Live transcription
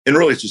And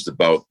really, it's just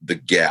about the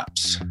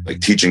gaps,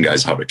 like teaching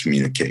guys how to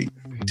communicate,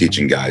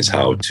 teaching guys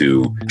how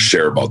to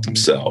share about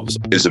themselves.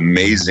 It's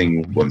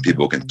amazing when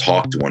people can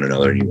talk to one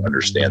another and you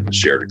understand the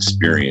shared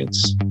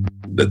experience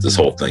that this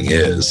whole thing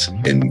is.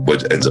 And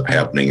what ends up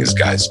happening is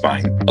guys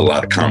find a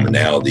lot of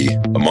commonality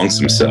amongst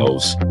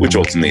themselves, which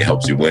ultimately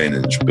helps you win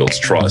and builds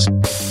trust.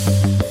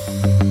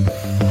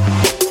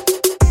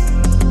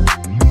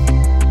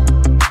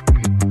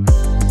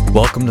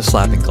 Welcome to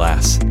Slapping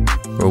Glass,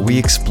 where we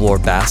explore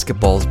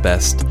basketball's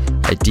best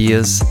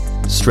ideas,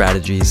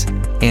 strategies,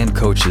 and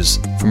coaches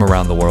from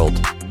around the world.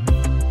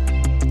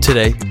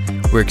 Today,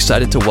 we're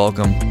excited to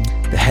welcome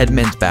the head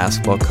men's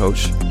basketball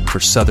coach for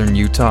Southern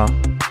Utah,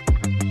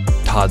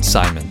 Todd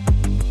Simon.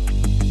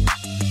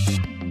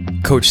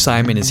 Coach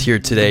Simon is here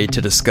today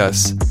to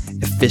discuss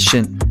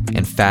efficient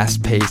and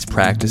fast-paced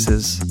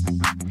practices,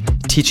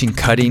 teaching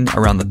cutting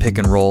around the pick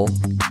and roll,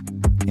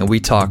 and we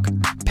talk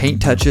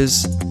paint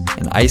touches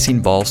and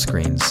icing ball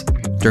screens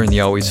during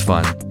the always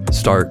fun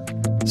start,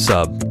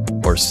 sub,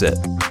 or sit.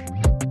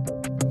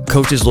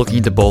 Coach is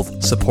looking to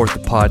both support the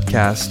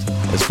podcast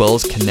as well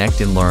as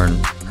connect and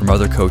learn from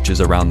other coaches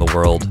around the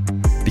world.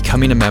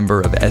 Becoming a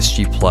member of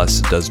SG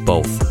Plus does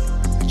both.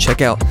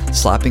 Check out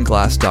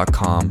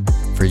slappingglass.com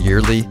for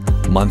yearly,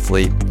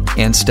 monthly,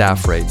 and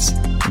staff rates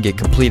and get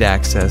complete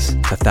access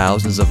to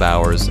thousands of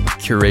hours of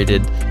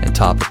curated and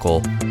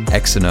topical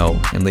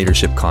X&O and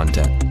leadership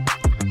content.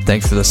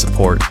 Thanks for the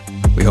support.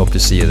 We hope to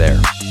see you there.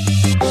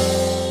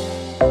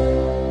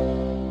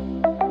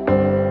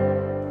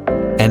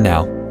 And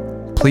now,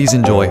 please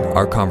enjoy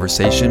our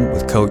conversation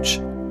with Coach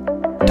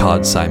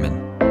Todd Simon.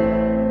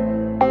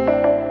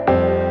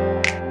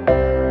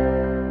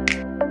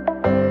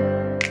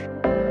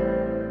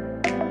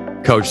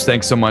 Coach,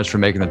 thanks so much for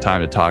making the time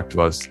to talk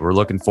to us. We're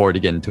looking forward to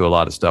getting into a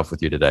lot of stuff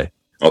with you today.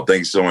 Well,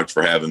 thanks so much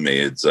for having me.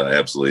 It's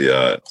absolutely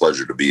a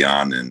pleasure to be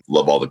on and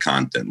love all the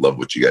content. Love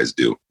what you guys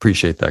do.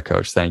 Appreciate that,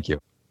 Coach. Thank you.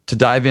 To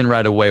dive in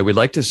right away, we'd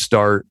like to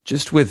start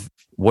just with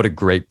what a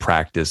great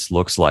practice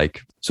looks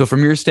like. So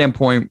from your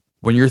standpoint,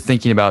 when you're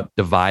thinking about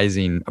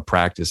devising a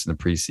practice in the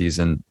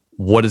preseason,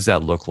 what does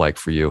that look like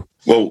for you?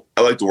 Well,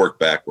 I like to work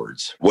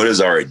backwards. What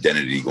is our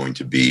identity going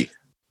to be?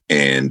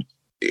 And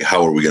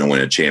how are we going to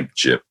win a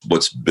championship?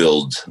 Let's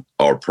build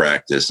our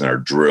practice and our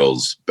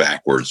drills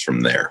backwards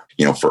from there.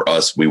 You know, for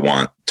us, we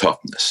want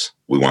toughness.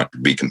 We want to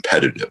be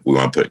competitive. We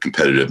want to put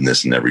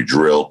competitiveness in every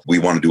drill. We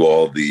want to do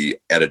all the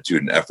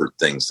attitude and effort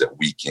things that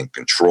we can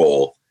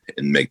control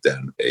and make that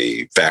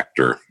a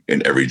factor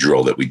in every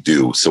drill that we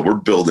do. So we're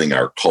building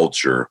our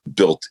culture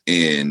built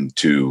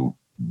into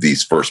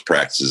these first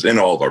practices and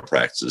all of our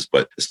practices,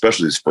 but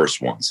especially these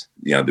first ones.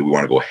 You know, that we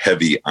want to go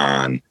heavy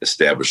on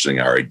establishing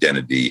our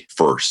identity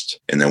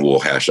first, and then we'll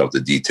hash out the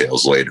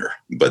details later.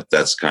 But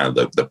that's kind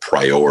of the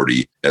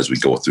priority as we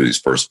go through these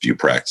first few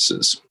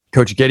practices.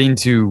 Coach, getting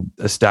to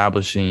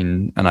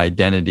establishing an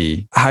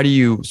identity, how do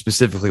you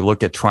specifically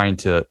look at trying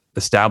to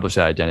establish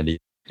that identity?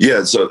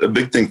 Yeah, so a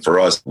big thing for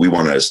us, we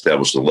want to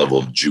establish the level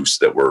of juice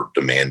that we're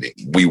demanding.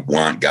 We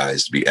want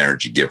guys to be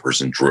energy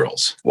givers in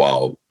drills.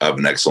 While I have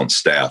an excellent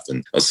staff,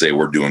 and let's say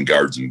we're doing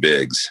guards and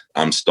bigs,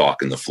 I'm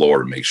stalking the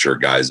floor to make sure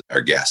guys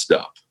are gassed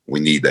up. We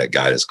need that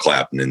guy that's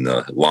clapping in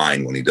the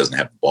line when he doesn't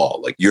have the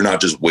ball. Like, you're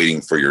not just waiting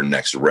for your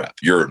next rep.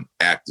 You're an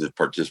active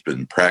participant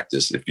in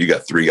practice. If you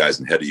got three guys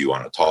ahead of you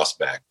on a toss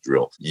back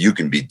drill, you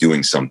can be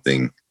doing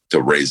something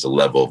to raise the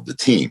level of the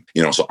team.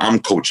 You know, so I'm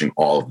coaching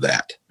all of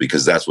that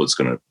because that's what's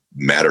going to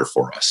matter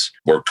for us.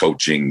 We're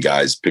coaching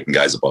guys, picking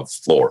guys up off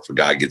the floor. If a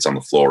guy gets on the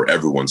floor,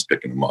 everyone's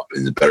picking him up,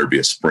 and it better be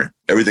a sprint.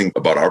 Everything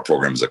about our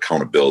program is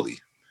accountability.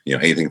 You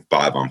know, anything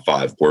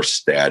 5-on-5, we're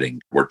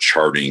statting, we're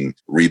charting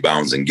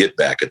rebounds and get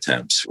back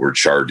attempts. We're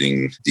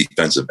charting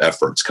defensive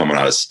efforts coming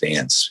out of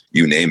stance,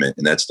 you name it.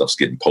 And that stuff's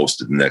getting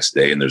posted the next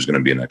day. And there's going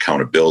to be an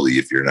accountability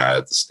if you're not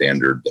at the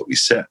standard that we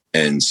set.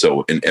 And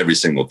so in every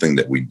single thing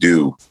that we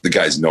do, the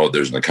guys know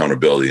there's an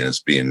accountability and it's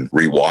being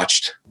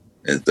rewatched.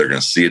 And they're going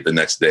to see it the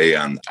next day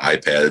on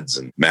iPads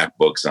and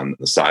MacBooks on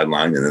the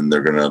sideline. And then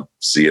they're going to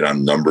see it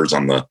on numbers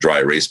on the dry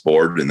erase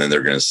board. And then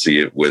they're going to see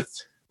it with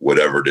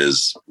whatever it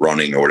is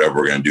running or whatever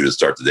we're going to do to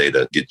start the day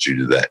to get you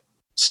to that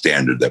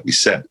standard that we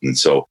set. And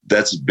so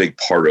that's a big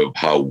part of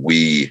how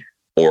we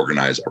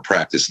organize our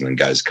practice. And then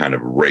guys kind of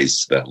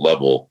raise that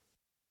level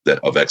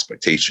of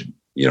expectation.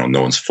 You know,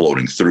 no one's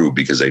floating through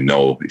because they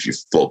know if you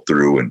float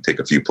through and take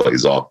a few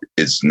plays off,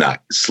 it's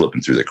not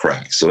slipping through the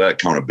cracks. So that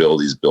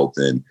accountability is built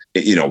in.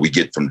 You know, we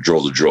get from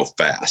drill to drill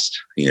fast.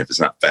 You know, if it's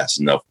not fast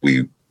enough,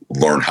 we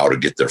learn how to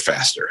get there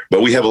faster.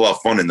 But we have a lot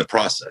of fun in the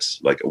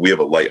process. Like, we have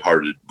a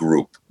lighthearted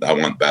group. I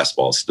want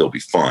basketball to still be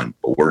fun,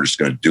 but we're just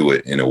going to do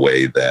it in a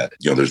way that,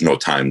 you know, there's no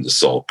time to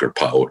sulk or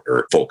pout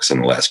or focus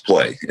on the last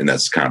play. And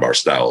that's kind of our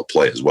style of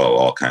play as well. It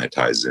all kind of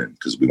ties in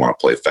because we want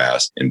to play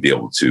fast and be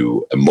able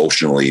to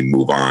emotionally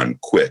move on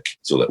quick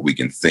so that we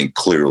can think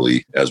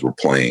clearly as we're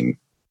playing,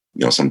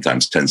 you know,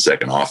 sometimes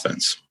 10-second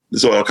offense.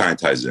 So it all kind of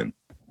ties in.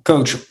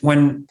 Coach,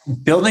 when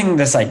building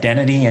this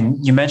identity,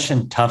 and you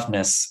mentioned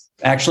toughness,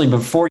 actually,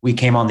 before we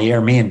came on the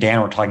air, me and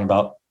Dan were talking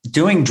about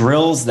doing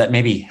drills that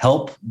maybe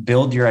help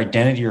build your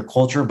identity or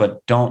culture,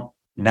 but don't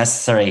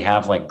necessarily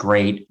have like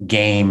great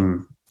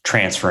game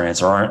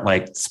transference or aren't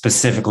like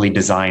specifically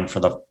designed for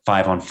the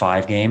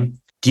 5-on-5 game.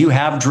 Do you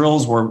have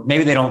drills where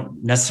maybe they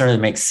don't necessarily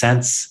make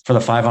sense for the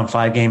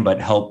 5-on-5 game,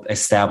 but help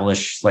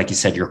establish, like you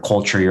said, your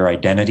culture, your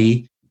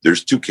identity?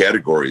 There's two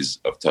categories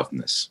of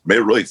toughness,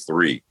 maybe really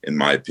three, in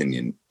my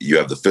opinion. You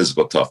have the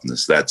physical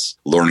toughness. That's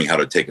learning how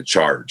to take a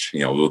charge.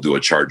 We'll do a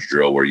charge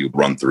drill where you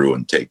run through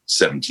and take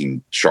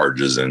 17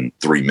 charges in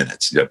 3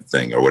 minutes, type of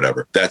thing, or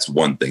whatever. That's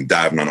one thing.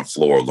 Diving on a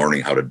floor,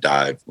 learning how to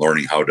dive,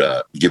 learning how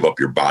to give up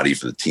your body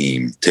for the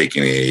team,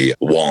 taking a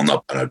walling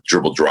up on a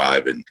dribble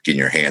drive and getting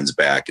your hands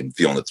back and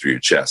feeling it through your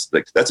chest.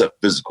 Like, that's a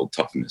physical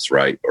toughness,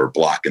 right? Or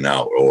blocking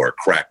out or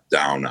crack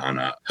down on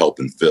a help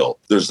and fill.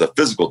 There's the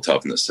physical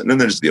toughness. And then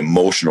there's the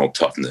emotional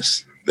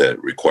toughness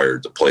that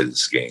required to play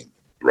this game.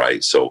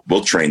 Right. So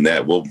we'll train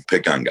that. We'll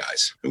pick on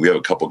guys. We have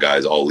a couple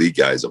guys, all league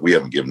guys, that we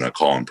haven't given a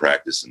call in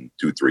practice in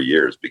 2-3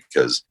 years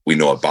because we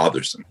know it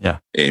bothers them. Yeah.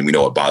 And we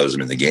know it bothers them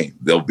in the game.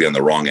 They'll be on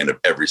the wrong end of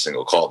every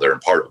single call they're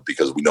in part of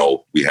because we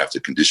know we have to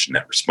condition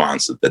that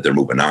response that they're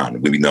moving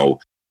on. We know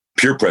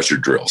peer pressure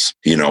drills.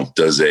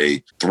 Does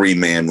a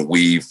 3-man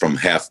weave from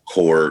half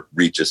court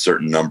reach a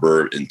certain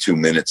number in 2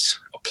 minutes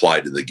apply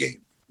to the game?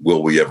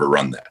 Will we ever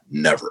run that?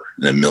 Never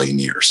in a million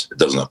years. It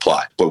doesn't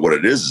apply. But what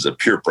it is a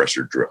peer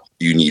pressure drill.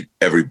 You need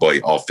everybody,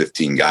 all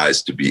 15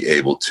 guys, to be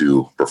able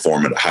to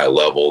perform at a high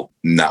level,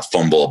 not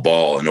fumble a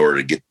ball in order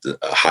to get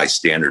a high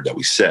standard that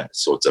we set.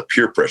 So it's a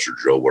peer pressure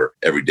drill where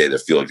every day they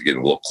feel like you're getting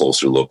a little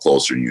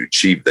closer, and you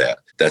achieve that.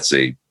 That's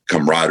a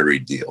camaraderie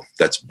deal.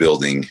 That's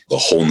building the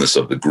wholeness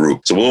of the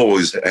group. So we'll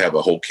always have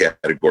a whole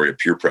category of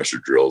peer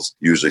pressure drills,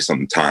 usually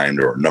something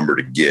timed or a number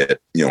to get,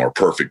 or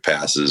perfect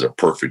passes or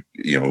perfect,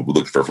 we're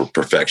looking for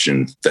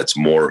perfection. That's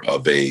more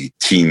of a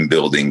team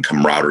building,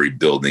 camaraderie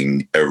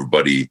building.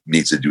 Everybody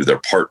needs to do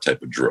their part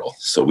type of drill.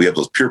 So we have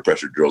those peer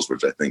pressure drills,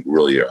 which I think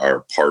really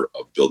are part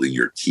of building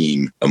your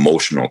team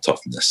emotional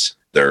toughness.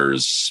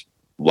 There's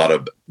a lot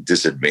of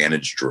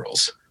disadvantage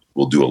drills.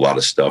 We'll do a lot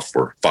of stuff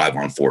for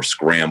 5-on-4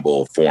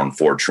 scramble,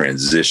 4-on-4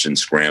 transition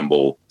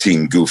scramble,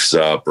 team goofs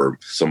up or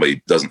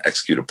somebody doesn't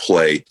execute a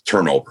play,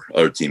 turnover,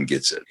 other team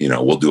gets it.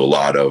 We'll do a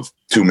lot of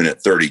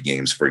 2-minute 30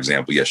 games, for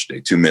example,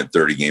 yesterday, 2-minute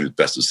 30 games,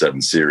 best of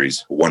 7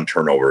 series, 1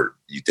 turnover,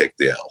 you take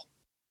the L.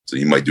 So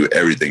you might do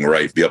everything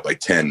right, be up by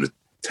 10 with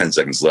 10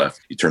 seconds left,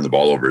 you turn the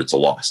ball over, it's a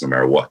loss no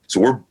matter what. So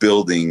we're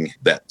building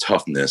that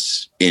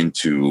toughness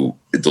into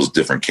those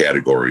different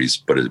categories,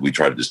 but we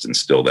try to just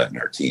instill that in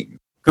our team.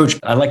 Coach,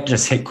 I'd like to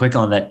just hit quick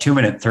on that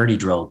 2-minute 30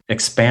 drill.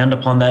 Expand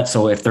upon that.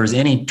 So if there's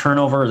any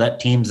turnover, that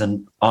team's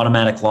an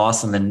automatic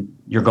loss, and then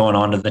you're going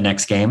on to the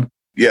next game.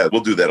 Yeah, we'll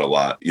do that a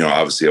lot.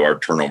 Obviously our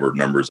turnover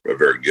numbers are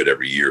very good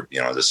every year.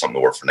 That's something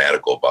that we're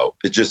fanatical about.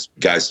 It's just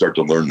guys start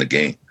to learn the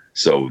game.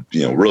 So,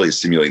 really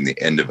simulating the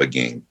end of a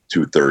game,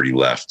 2:30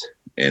 left.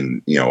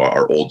 And,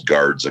 our old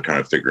guards are kind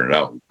of figuring it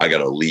out. I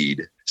got a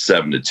lead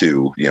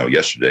 7-2,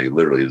 yesterday,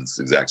 literally this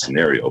exact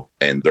scenario,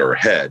 and they're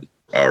ahead.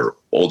 Our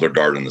older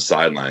guard on the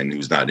sideline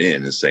who's not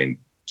in is saying,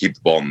 keep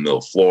the ball in the middle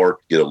of the floor,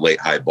 get a late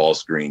high ball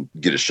screen,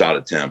 get a shot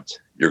attempt.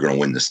 You're going to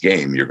win this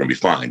game. You're going to be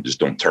fine. Just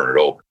don't turn it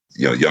over.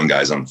 Young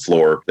guys on the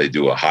floor, they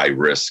do a high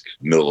risk,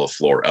 middle of the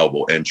floor,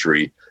 elbow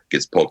entry,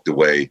 gets poked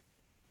away.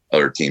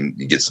 Other team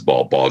gets the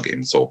ball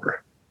game, it's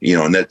over.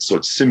 And so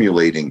it's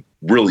simulating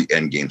really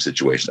end game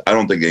situations. I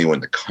don't think anyone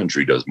in the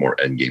country does more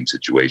end game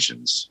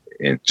situations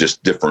and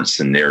just different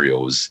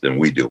scenarios than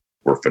we do.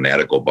 We're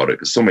fanatical about it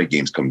because so many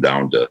games come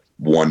down to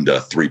 1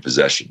 to 3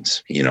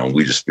 possessions.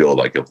 We just feel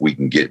like if we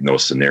can get in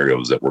those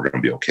scenarios that we're going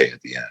to be okay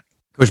at the end.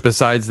 Coach,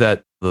 besides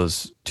that,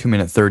 those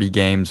 2-minute 30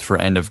 games for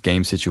end of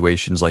game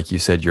situations, like you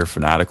said, you're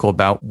fanatical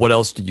about, what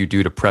else do you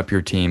do to prep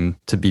your team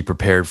to be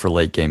prepared for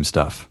late game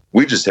stuff?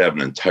 We just have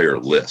an entire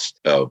list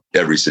of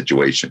every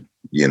situation,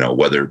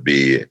 whether it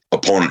be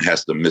opponent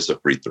has to miss a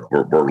free throw,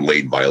 or we're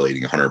late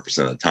violating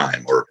 100% of the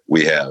time, or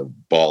we have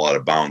ball out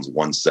of bounds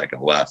 1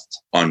 second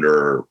left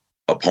under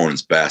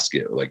opponent's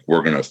basket. Like,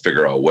 we're going to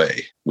figure out a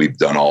way. We've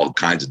done all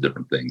kinds of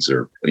different things,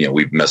 or,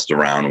 we've messed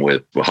around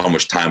with how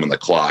much time on the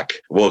clock.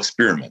 We'll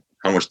experiment.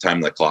 How much time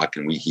on the clock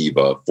can we heave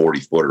a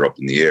 40-footer up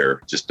in the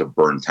air just to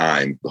burn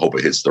time, hope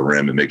it hits the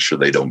rim and make sure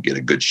they don't get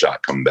a good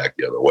shot coming back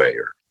the other way,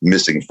 or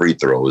missing free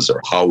throws,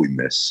 or how we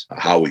miss,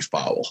 how we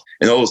foul.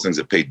 And all those things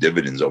have paid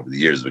dividends over the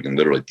years. We can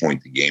literally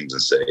point to games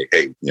and say,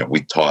 hey,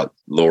 we taught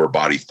lower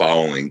body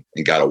fouling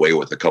and got away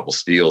with a couple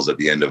steals at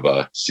the end of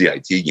a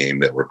CIT game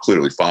that were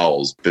clearly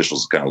fouls.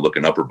 Officials kind of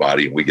looking upper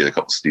body, and we get a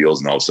couple steals,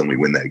 and all of a sudden we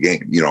win that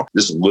game.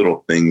 Just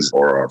little things,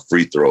 or our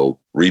free throw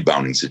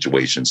rebounding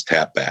situations,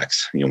 tap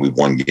backs. We've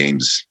won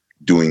games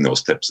doing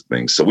those types of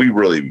things. So we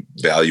really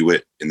value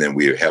it. And then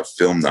we have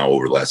film now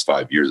over the last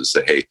 5 years to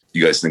say, hey,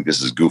 you guys think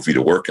this is goofy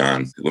to work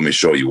on? Let me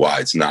show you why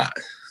it's not.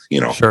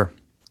 Sure.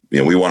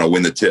 We want to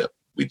win the tip.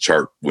 We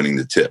chart winning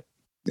the tip.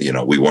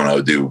 We want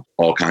to do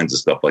all kinds of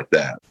stuff like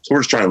that. So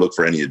we're just trying to look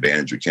for any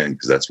advantage we can,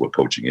 because that's what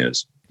coaching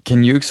is.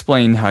 Can you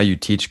explain how you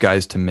teach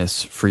guys to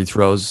miss free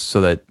throws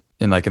so that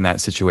in that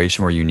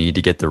situation where you need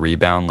to get the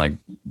rebound, like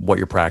what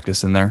you're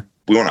practicing there?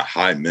 We want a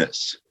high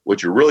miss.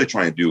 What you're really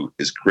trying to do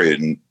is create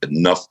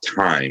enough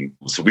time.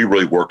 So we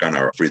really work on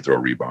our free throw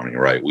rebounding,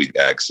 right? We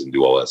X and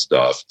do all that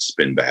stuff,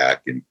 spin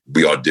back, and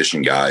we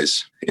audition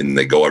guys and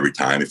they go every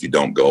time. If you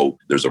don't go,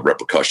 there's a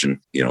repercussion,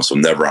 so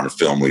never on a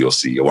film will you'll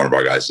see one of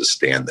our guys just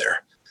stand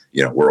there.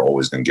 We're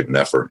always going to give an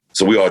effort.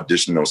 So we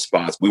audition those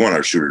spots. We want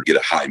our shooter to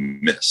get a high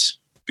miss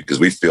because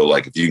we feel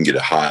like if you can get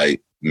a high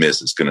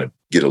miss, it's going to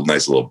get a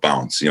nice little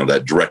bounce.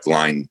 That direct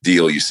line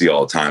deal you see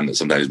all the time that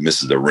sometimes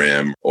misses the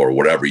rim or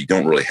whatever. You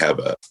don't really have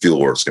a feel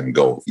where it's going to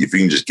go. If you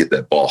can just get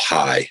that ball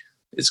high,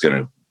 it's going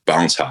to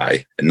bounce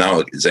high. And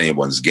now it's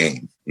anyone's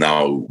game.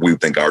 Now we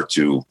think our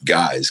two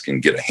guys can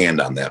get a hand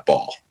on that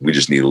ball. We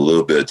just need a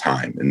little bit of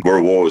time. And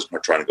we're always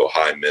trying to go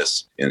high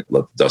miss and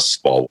let the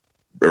dust fall.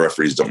 The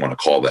referees don't want to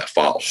call that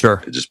foul.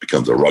 Sure. It just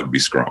becomes a rugby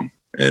scrum.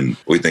 And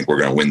we think we're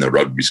going to win the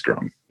rugby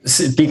scrum.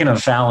 Speaking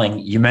of fouling,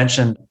 you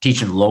mentioned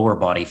teaching lower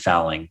body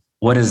fouling.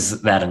 What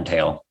does that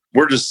entail?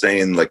 We're just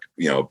saying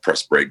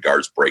press break,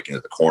 guards breaking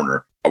at the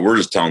corner. We're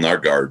just telling our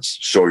guards,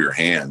 show your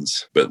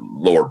hands, but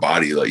lower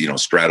body,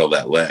 straddle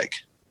that leg,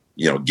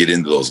 get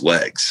into those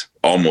legs,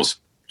 almost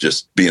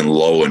just being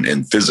low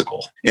and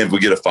physical. And if we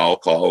get a foul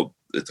call,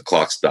 if the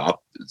clock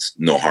stopped, it's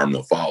no harm,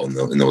 no foul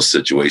in those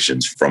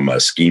situations from a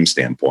scheme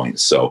standpoint.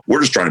 So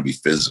we're just trying to be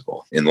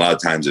physical. And a lot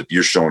of times if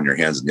you're showing your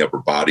hands in the upper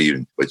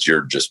body, but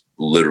you're just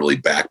literally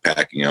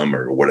backpacking them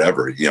or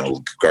whatever,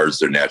 guards,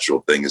 their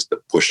natural thing is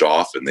to push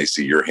off and they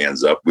see your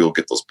hands up. We'll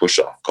get those push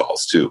off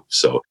calls too.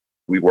 So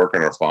we work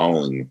on our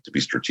fouling to be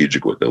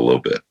strategic with it a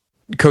little bit.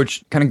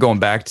 Coach, kind of going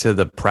back to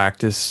the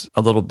practice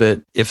a little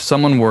bit, if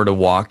someone were to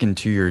walk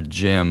into your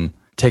gym,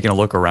 taking a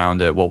look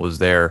around at what was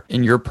there,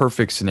 in your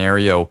perfect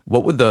scenario,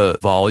 what would the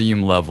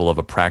volume level of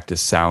a practice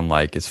sound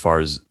like as far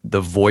as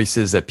the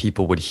voices that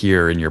people would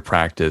hear in your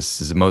practice?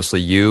 Is it mostly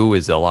you?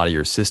 Is it a lot of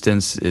your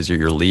assistants? Is it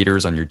your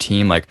leaders on your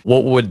team? Like,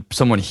 what would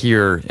someone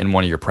hear in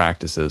one of your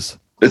practices?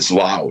 It's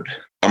loud.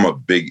 I'm a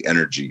big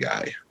energy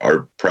guy.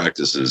 Our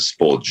practice is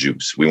full of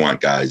juice. We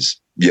want guys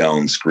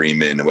yelling,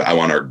 screaming. I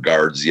want our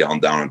guards yelling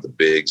down at the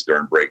bigs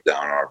during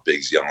breakdown. Our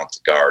bigs yelling at the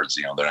guards.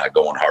 They're not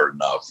going hard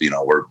enough.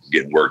 We're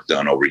getting work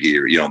done over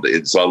here.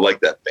 So I like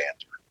that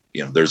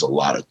banter. There's a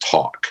lot of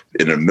talk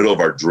in the middle of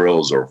our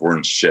drills, or if we're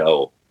in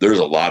shell. There's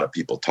a lot of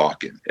people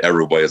talking.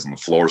 Everybody's on the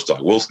floor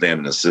talking. We'll stand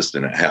an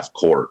assistant at half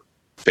court,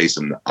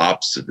 facing the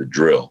opposite of the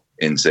drill,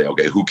 and say,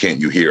 "Okay, who can't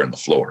you hear on the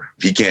floor?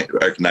 If he can't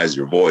recognize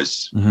your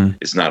voice,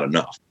 It's not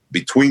enough."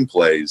 Between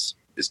plays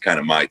is kind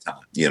of my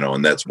time,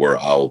 and that's where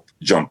I'll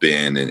jump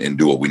in and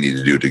do what we need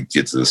to do to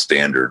get to the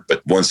standard.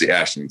 But once the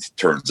action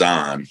turns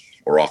on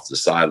or off the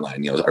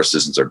sideline, our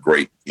assistants are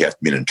great. You have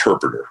to be an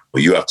interpreter.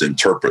 Well, you have to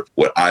interpret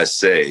what I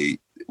say.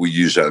 We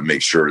usually have to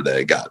make sure that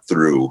it got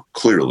through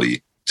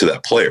clearly to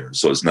that player,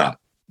 so it's not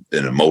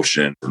an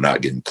emotion or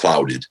not getting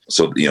clouded.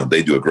 So,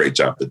 they do a great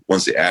job. But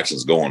once the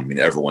action's going,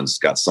 everyone's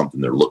got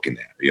something they're looking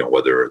at,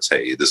 whether it's,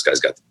 hey, this guy's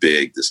got the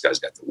big, this guy's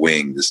got the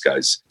wing, this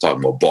guy's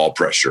talking about ball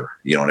pressure,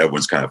 and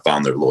everyone's kind of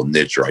found their little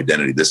niche or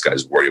identity. This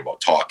guy's worried about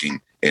talking,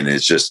 and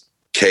it's just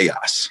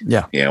chaos.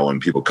 Yeah.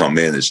 When people come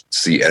in and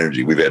see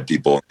energy, we've had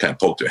people kind of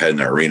poke their head in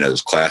our arena.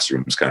 There's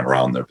classrooms kind of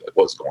around there. Like,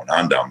 what's going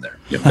on down there?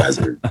 Guys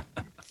are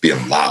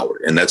being loud.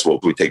 And that's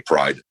what we take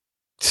pride in.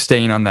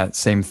 Staying on that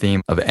same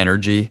theme of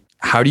energy,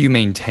 how do you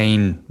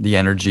maintain the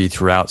energy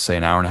throughout, say,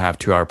 an hour and a half,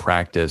 2 hour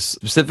practice,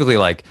 specifically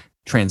like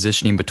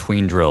transitioning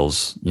between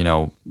drills,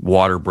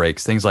 water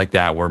breaks, things like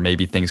that, where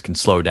maybe things can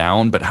slow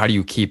down, but how do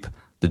you keep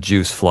the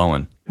juice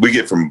flowing? We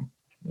get from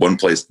one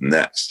place to the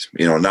next,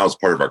 now it's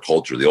part of our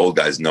culture. The old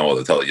guys know,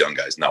 they tell the young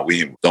guys, now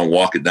we don't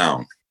walk it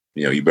down.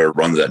 You better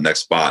run to that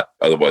next spot.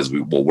 Otherwise, we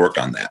will work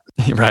on that.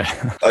 Right.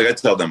 Like I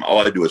tell them,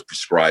 all I do is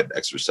prescribe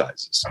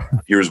exercises.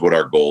 Here's what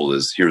our goal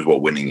is. Here's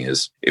what winning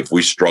is. If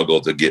we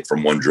struggle to get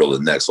from one drill to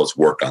the next, let's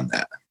work on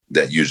that.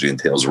 That usually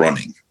entails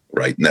running,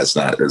 right? And that's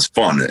not as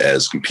fun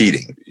as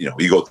competing. You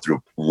go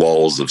through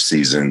lulls of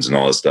seasons and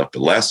all that stuff.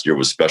 But last year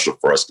was special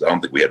for us because I don't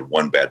think we had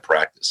one bad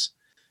practice.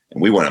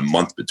 And we went a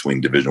month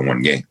between Division I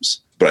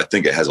games. But I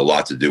think it has a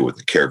lot to do with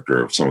the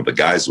character of some of the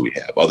guys that we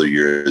have. Other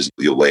years,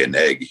 you'll lay an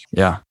egg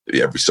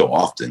every so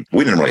often.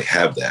 We didn't really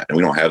have that. And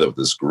we don't have that with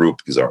this group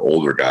because our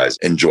older guys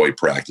enjoy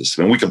practice.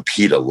 We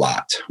compete a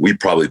lot. We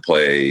probably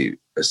play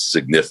a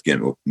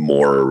significant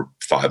more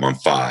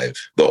 5-on-5.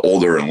 The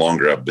older and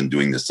longer I've been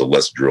doing this, the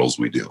less drills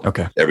we do.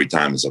 Okay. Every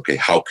time it's, okay,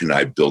 how can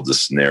I build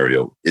this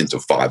scenario into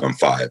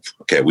 5-on-5?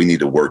 Okay, we need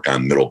to work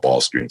on middle ball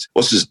screens.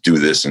 Let's just do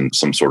this in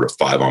some sort of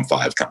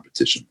 5-on-5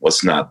 competition.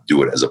 Let's not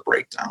do it as a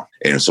breakdown.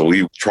 And so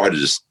we try to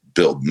just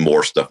build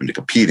more stuff into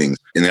competing.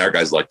 And our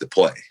guys like to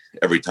play.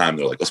 Every time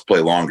they're like, let's play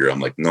longer. I'm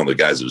like, no, the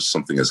guys, there's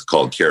something that's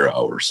called Kara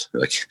hours.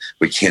 Like,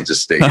 we can't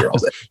just stay here all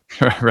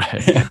day.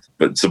 Right.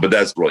 But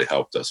that's really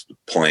helped us with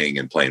playing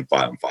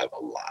 5-on-5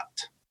 a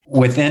lot.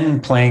 Within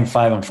playing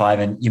 5-on-5,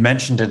 and you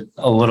mentioned it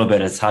a little bit,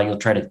 as how you'll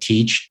try to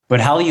teach, but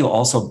how you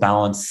also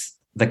balance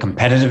the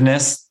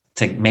competitiveness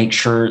to make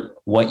sure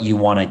what you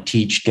want to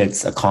teach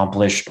gets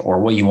accomplished or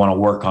what you want to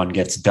work on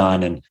gets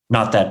done. And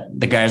not that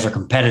the guys are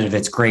competitive,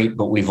 it's great,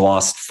 but we've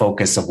lost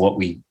focus of what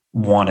we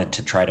wanted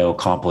to try to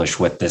accomplish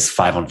with this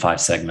 5-on-5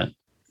 segment?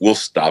 We'll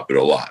stop it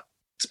a lot,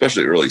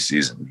 especially early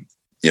season.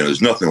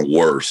 There's nothing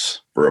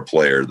worse for a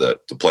player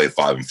to play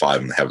 5-on-5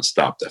 and have it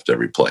stopped after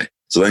every play.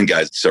 So then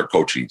guys start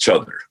coaching each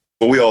other.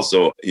 But we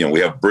also, we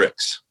have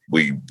bricks.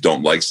 We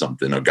don't like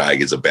something. A guy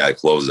gets a bad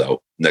closeout,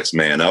 next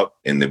man up,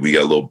 and then we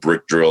got a little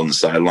brick drill on the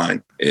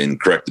sideline and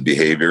correct the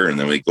behavior, and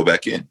then we go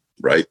back in,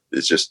 right?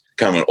 It's just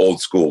kind of an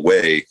old school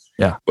way,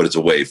 but it's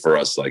a way for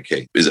us like,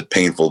 hey, is it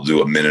painful to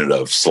do a minute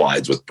of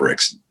slides with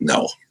bricks?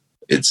 No,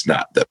 it's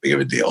not that big of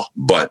a deal.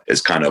 But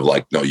it's kind of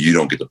like, no, you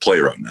don't get to play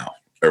right now.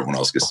 Everyone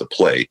else gets to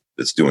play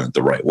that's doing it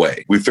the right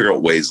way. We figure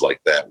out ways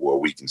like that where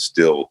we can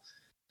still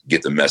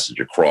get the message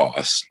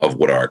across of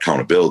what our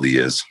accountability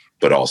is,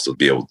 but also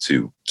be able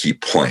to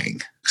keep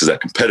playing. Because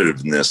that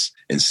competitiveness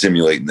and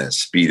simulating that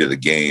speed of the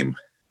game,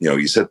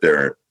 you sit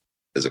there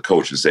as a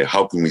coach and say,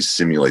 how can we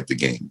simulate the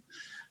game?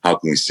 How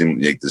can we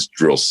make this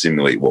drill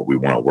simulate what we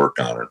want to work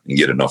on and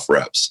get enough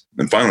reps?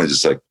 And finally,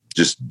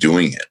 just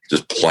doing it,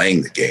 just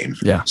playing the game.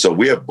 Yeah. So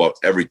we have about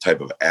every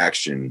type of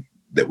action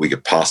that we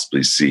could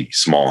possibly see,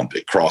 small and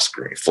big, cross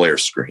screen, flare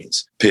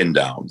screens, pin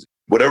downs,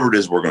 whatever it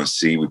is we're going to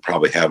see, we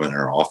probably have in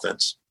our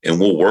offense, and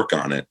we'll work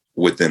on it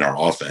within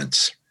our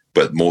offense.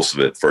 But most of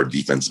it for a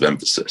defensive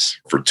emphasis.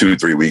 For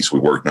 2-3 weeks, we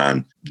worked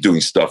on doing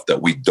stuff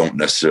that we don't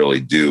necessarily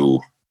do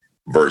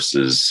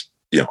versus,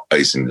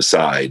 icing the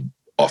side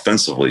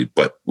offensively,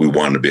 but we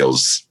want to be able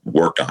to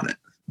work on it.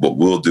 What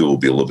we'll do will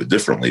be a little bit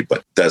differently,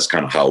 but that's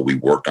kind of how we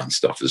work on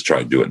stuff, is try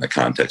to do it in the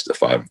context of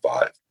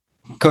 5-on-5.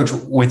 Coach,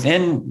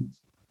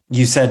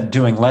 you said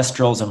doing less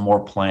drills and more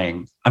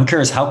playing. I'm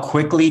curious, how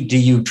quickly do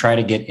you try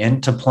to get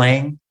into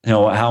playing?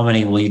 How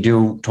many will you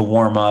do to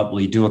warm up?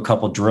 Will you do a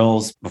couple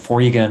drills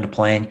before you get into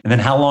playing? And then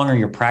how long are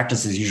your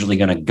practices usually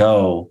going to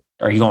go?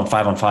 Are you going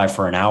 5-on-5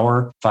 for an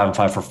hour,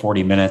 5-on-5 for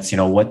 40 minutes?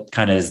 What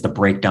kind of is the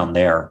breakdown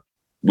there?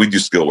 We do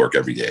skill work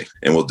every day,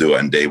 and we'll do it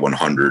on day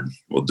 100.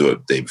 We'll do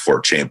it the day before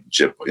a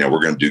championship. We're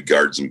going to do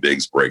guards and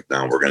bigs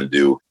breakdown. We're going to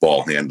do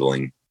ball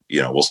handling.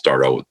 We'll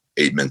start out with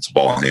 8 minutes of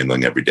ball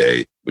handling every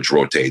day, which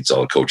rotates.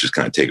 All the coaches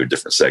kind of take a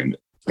different segment.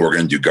 We're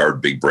going to do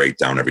guard big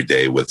breakdown every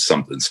day with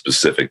something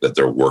specific that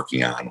they're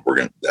working on.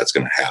 That's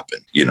going to happen.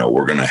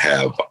 We're going to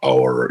have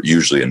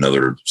usually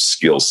another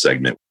skill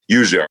segment,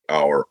 usually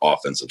our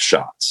offensive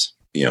shots,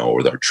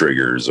 with our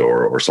triggers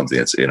or something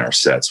that's in our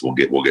sets. We'll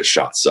get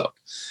shots up,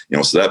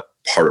 so that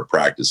part of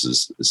practice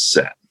is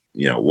set.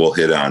 We'll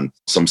hit on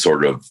some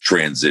sort of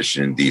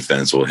transition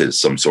defense. We'll hit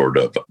some sort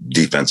of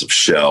defensive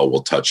shell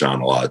we'll touch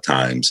on a lot of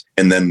times.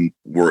 And then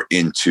we're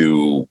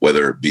into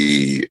whether it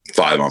be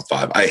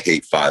 5-on-5. I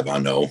hate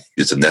 5-on-0.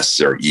 It's a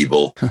necessary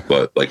evil.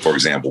 But like, for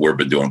example, we'll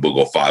go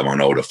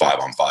 5-on-0 to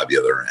 5-on-5 the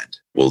other end.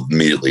 We'll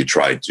immediately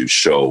try to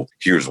show,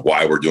 here's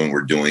why we're doing what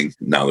we're doing.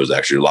 Now there's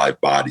actually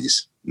live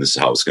bodies. And this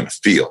is how it's going to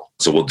feel.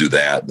 So we'll do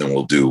that. Then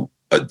we'll do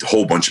a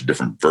whole bunch of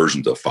different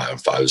versions of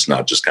 5-on-5. It's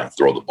not just kind of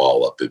throw the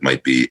ball up. It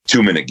might be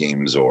 2-minute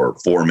games or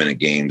 4-minute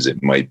games.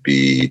 It might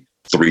be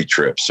 3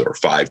 trips or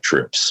 5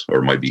 trips, or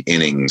it might be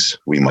innings.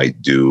 We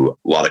might do a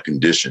lot of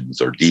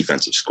conditions or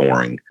defensive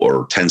scoring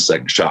or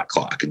 10-second shot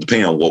clock. And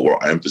depending on what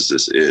our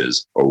emphasis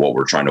is or what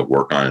we're trying to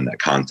work on in that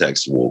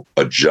context, we'll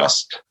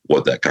adjust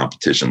what that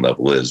competition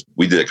level is.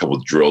 We did a couple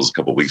of drills a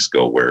couple of weeks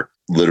ago where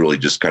literally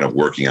just kind of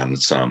working on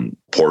some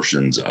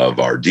portions of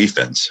our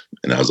defense.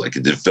 And I was like,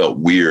 it felt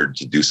weird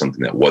to do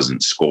something that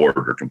wasn't scored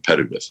or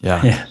competitive,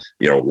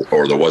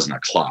 or there wasn't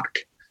a clock.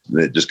 And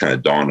it just kind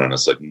of dawned on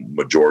us, like,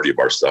 majority of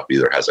our stuff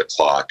either has a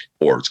clock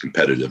or it's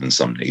competitive in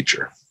some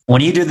nature.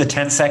 When you do the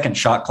 10-second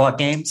shot clock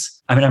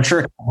games, I'm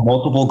sure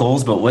multiple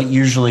goals, but what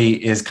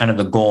usually is kind of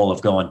the goal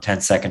of going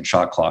 10-second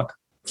shot clock?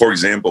 For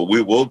example,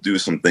 we will do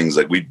some things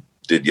like we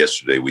did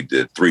yesterday. We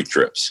did 3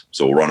 trips.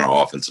 So we'll run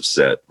our offensive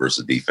set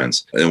versus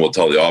defense. And then we'll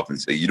tell the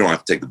offense, hey, you don't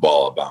have to take the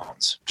ball out of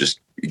bounds. Just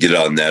get it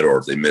out of the net, or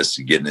if they miss,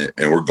 you're getting it,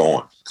 and we're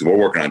going. Because we're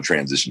working on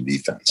transition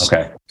defense.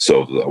 Okay.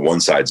 So the one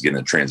side's getting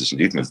a transition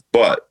defense,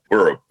 but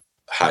we're a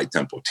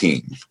high-tempo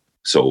team.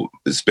 So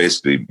it's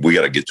basically, we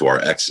got to get to our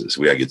X's.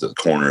 We got to get to the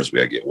corners. We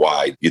got to get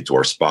wide, get to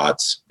our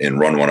spots, and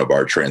run one of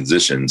our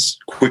transitions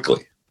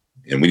quickly.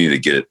 And we need to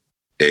get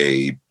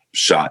a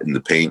shot in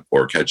the paint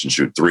or catch and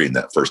shoot 3 in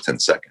that first 10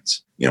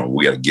 seconds.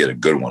 We got to get a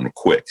good one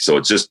quick. So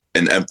it's just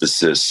an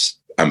emphasis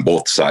on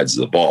both sides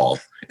of the ball.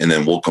 And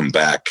then we'll come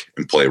back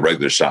and play a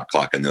regular shot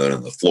clock on the other end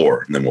of the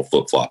floor. And then we'll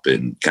flip-flop it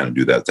and kind of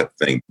do that type of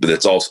thing. But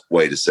it's also a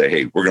way to say,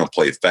 hey, we're going to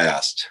play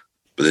fast.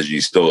 But then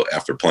you still,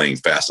 after playing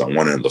fast on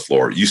one end of the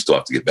floor, you still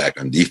have to get back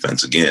on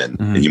defense again.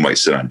 Mm-hmm. And you might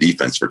sit on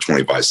defense for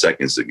 25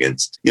 seconds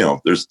against,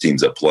 there's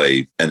teams that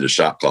play end of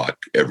shot clock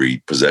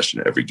every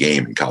possession, every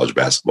game in college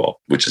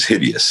basketball, which is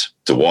hideous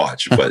to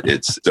watch, but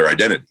it's their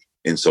identity.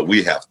 And so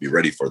we have to be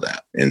ready for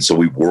that. And so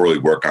we really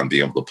work on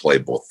being able to play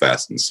both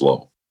fast and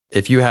slow.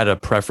 If you had a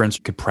preference,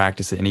 you could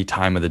practice at any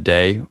time of the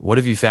day. What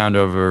have you found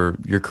over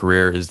your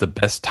career is the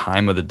best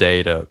time of the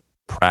day to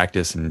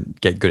practice and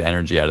get good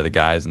energy out of the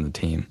guys and the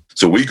team?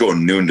 So we go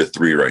noon to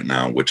 3 right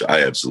now, which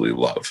I absolutely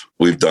love.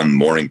 We've done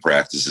morning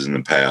practices in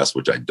the past,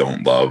 which I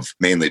don't love,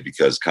 mainly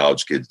because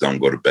college kids don't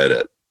go to bed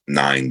at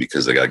 9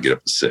 because they got to get up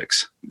at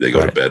 6. They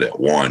go to bed at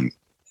 1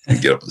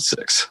 and get up at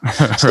 6.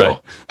 So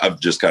Right. I've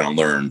just kind of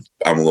learned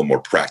I'm a little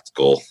more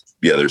practical.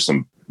 Yeah, there's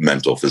some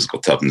mental, physical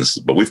toughness,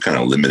 but we've kind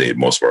of eliminated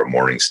most of our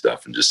morning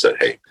stuff and just said,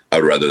 hey,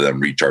 I'd rather them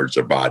recharge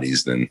their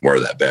bodies than wear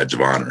that badge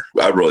of honor.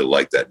 I really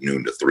like that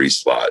noon to 3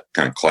 slot,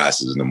 kind of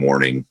classes in the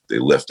morning. They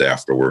lift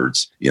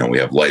afterwards. You know, we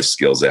have life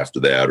skills after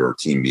that, or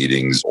team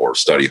meetings or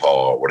study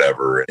hall or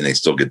whatever. And they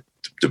still get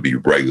to be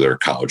regular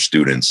college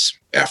students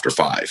after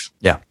 5.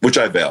 Yeah. Which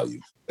I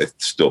value. I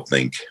still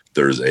think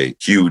there's a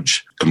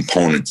huge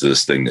component to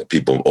this thing that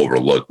people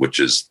overlook, which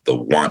is the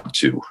want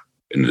to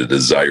and the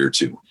desire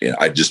to. And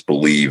I just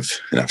believe,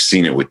 and I've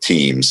seen it with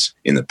teams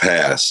in the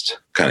past,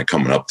 kind of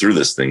coming up through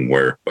this thing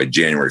where by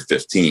January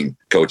 15,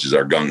 coaches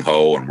are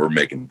gung-ho and we're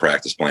making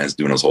practice plans,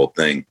 doing this whole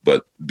thing.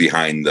 But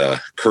behind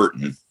the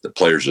curtain, the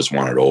players just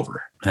want it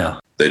over. Yeah.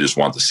 They just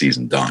want the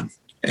season done.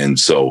 And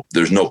so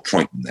there's no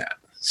point in that.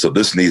 So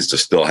this needs to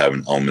still have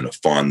an element of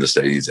fun. This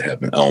needs to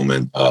have an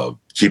element of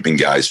keeping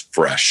guys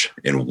fresh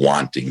and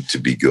wanting to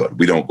be good.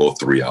 We don't go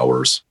 3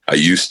 hours. I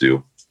used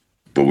to,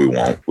 but we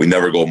won't. We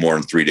never go more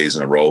than 3 days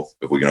in a row.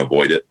 If we can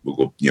avoid it, we'll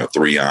go,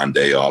 3 on,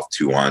 day off,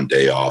 2 on,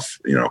 day off,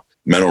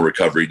 mental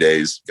recovery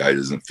days. Guy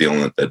isn't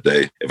feeling it that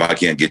day. If I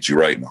can't get you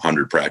right in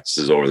 100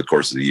 practices over the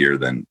course of the year,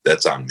 then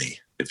that's on me.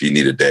 If you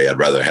need a day, I'd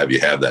rather have you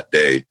have that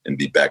day and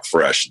be back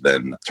fresh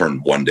than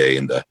turn 1 day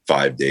into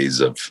 5 days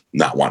of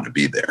not wanting to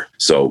be there.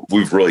 So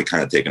we've really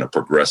kind of taken a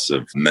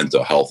progressive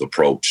mental health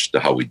approach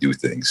to how we do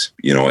things.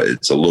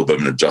 It's a little bit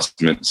of an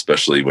adjustment,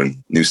 especially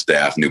when new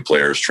staff, new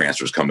players,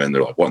 transfers come in.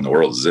 They're like, what in the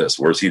world is this?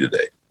 Where's he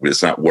today?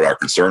 It's not what our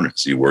concern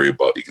is. You worry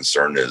about your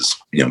concern is,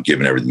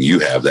 giving everything you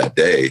have that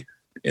day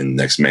in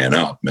next man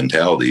up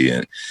mentality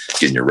and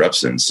getting your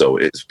reps in. So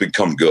it's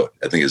become good.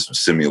 I think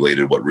it's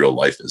simulated what real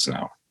life is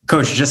now.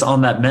 Coach, just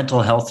on that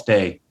mental health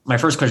day, my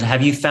first question,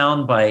 have you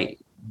found by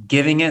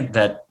giving it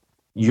that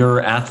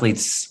your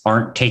athletes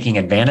aren't taking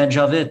advantage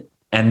of it?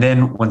 And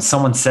then when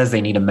someone says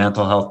they need a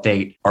mental health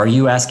day, are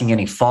you asking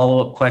any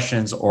follow-up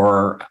questions,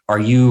 or are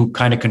you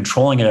kind of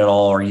controlling it at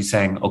all? Or are you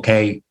saying,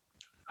 okay,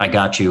 I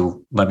got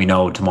you, let me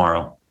know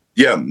tomorrow?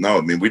 Yeah, no,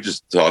 we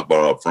just talk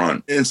about it up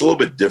front. And it's a little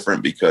bit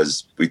different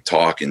because we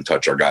talk and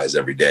touch our guys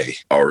every day.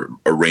 Our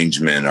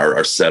arrangement,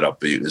 our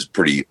setup is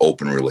pretty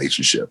open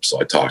relationship.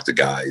 So I talk to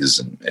guys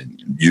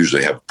and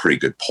usually have a pretty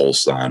good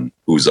pulse on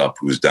who's up,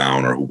 who's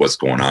down, or what's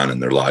going on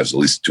in their lives, at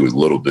least to a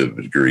little bit of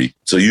a degree.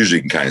 So usually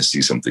you can kind of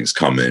see some things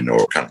coming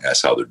or kind of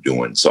ask how they're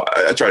doing. So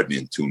I try to be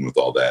in tune with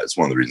all that. It's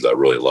one of the reasons I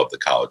really love the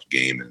college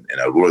game,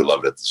 and I really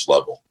love it at this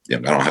level. I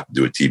don't have to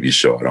do a TV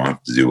show. I don't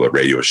have to do a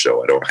radio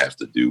show. I don't have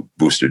to do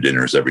booster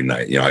dinners every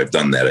night. I've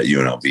done that at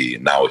UNLV.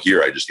 And now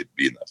here I just get to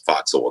be in the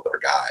foxhole with our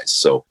guys.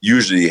 So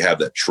usually you have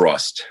that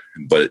trust.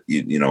 But,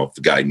 if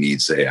the guy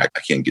needs to say, I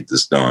can't get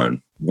this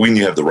done, when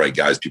you have the right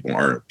guys, people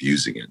aren't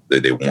abusing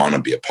it. They want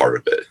to be a part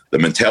of it. The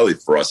mentality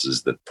for us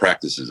is that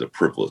practice is a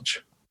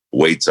privilege.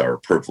 Weights are a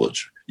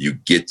privilege. You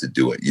get to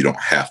do it. You don't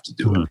have to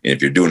do it. And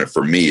if you're doing it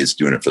for me, it's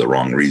doing it for the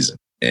wrong reason.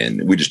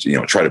 And we just,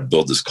 try to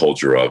build this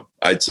culture of,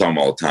 I tell them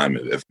all the time,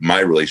 if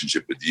my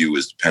relationship with you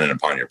is dependent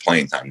upon your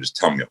playing time, just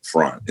tell me up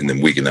front. And then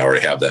we can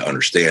already have that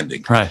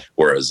understanding. Right.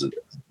 Whereas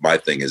my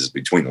thing is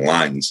between the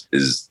lines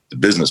is the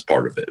business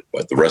part of it.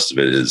 But the rest of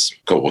it is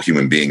a couple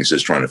human beings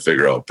just trying to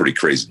figure out a pretty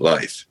crazy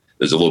life.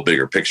 There's a little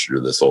bigger picture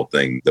to this whole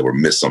thing that we're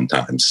missed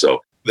sometimes.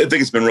 So I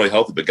think it's been really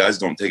healthy, but guys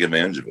don't take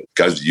advantage of it.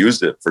 Guys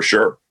used it for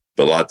sure.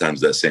 But a lot of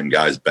times that same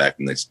guy's back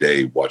the next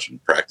day watching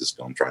practice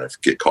film, trying to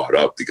get caught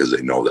up because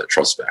they know that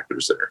trust factor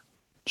is there.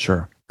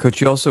 Sure.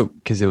 Coach, you also,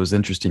 because it was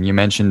interesting, you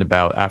mentioned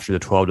about after the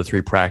 12 to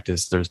 3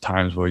 practice, there's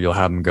times where you'll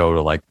have them go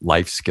to like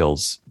life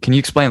skills. Can you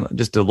explain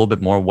just a little bit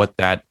more what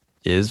that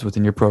is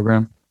within your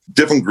program?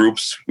 Different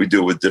groups, we do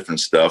it with different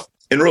stuff.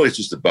 And really it's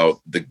just about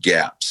the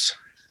gaps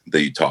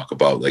that you talk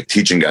about, like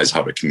teaching guys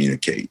how to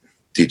communicate,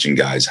 teaching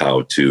guys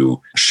how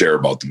to share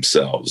about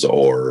themselves,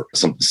 or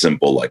something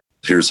simple like,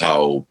 here's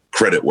how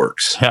credit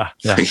works. Yeah.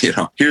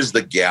 Here's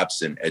the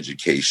gaps in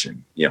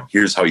education.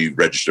 Here's how you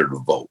register to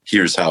vote.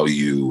 Here's how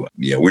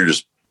we're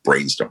just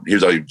brainstorming.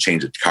 Here's how you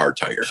change a car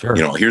tire. Sure.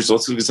 Let's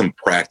look at some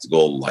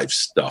practical life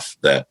stuff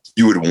that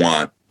you would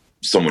want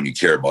someone you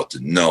care about to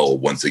know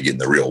once they get in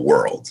the real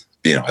world.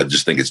 I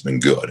just think it's been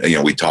good.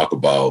 And, we talk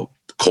about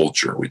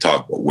culture. We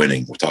talk about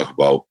winning. We talk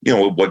about,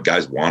 what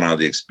guys want out of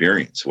the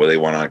experience, what they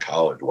want out of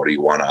college. What do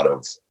you want out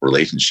of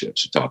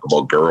relationships? We talk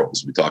about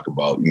girls. We talk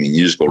about,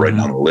 you just go right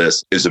down the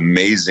list. It's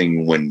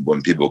amazing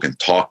when people can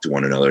talk to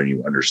one another and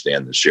you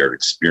understand the shared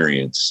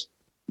experience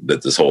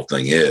that this whole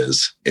thing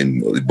is.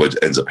 And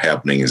what ends up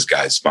happening is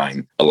guys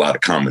find a lot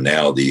of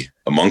commonality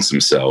amongst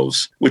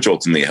themselves, which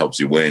ultimately helps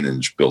you win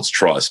and builds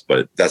trust.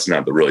 But that's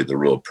not the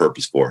real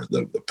purpose for it.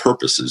 The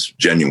purpose is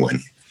genuine.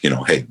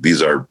 Hey,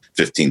 these are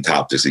 15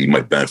 topics that you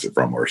might benefit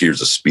from, or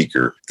here's a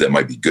speaker that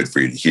might be good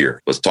for you to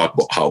hear. Let's talk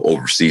about how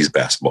overseas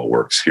basketball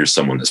works. Here's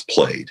someone that's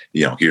played.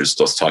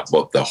 Let's talk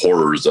about the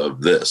horrors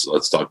of this.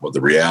 Let's talk about the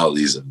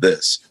realities of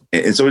this.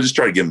 And so we just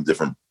try to give them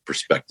different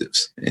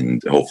perspectives,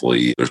 and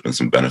hopefully there's been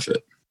some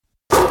benefit.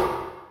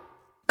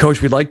 Coach,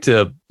 we'd like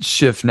to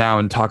shift now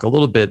and talk a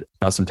little bit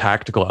about some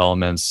tactical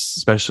elements,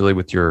 especially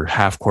with your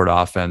half-court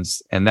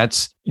offense. And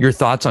that's your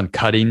thoughts on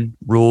cutting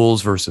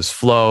rules versus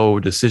flow,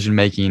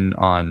 decision-making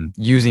on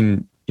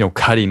using,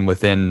 cutting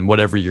within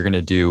whatever you're going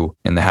to do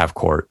in the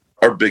half-court.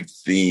 Our big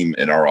theme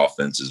in our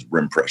offense is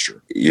rim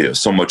pressure.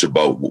 So much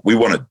about we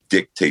want to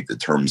dictate the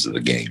terms of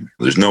the game.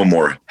 There's no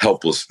more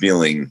helpless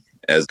feeling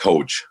as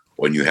coach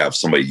when you have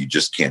somebody you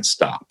just can't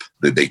stop,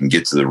 that they can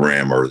get to the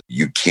rim or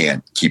you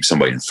can't keep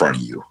somebody in front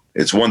of you.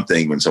 It's one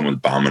thing when someone's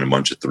bombing a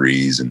bunch of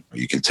threes and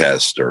you can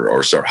test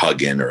or start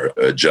hugging or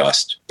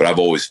adjust. But I've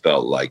always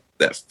felt like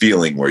that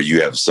feeling where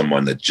you have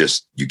someone that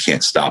just, you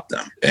can't stop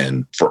them.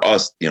 And for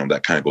us,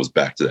 that kind of goes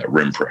back to that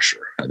rim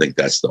pressure. I think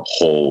that's the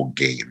whole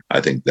game. I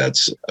think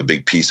that's a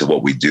big piece of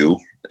what we do.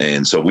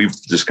 And so we've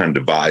just kind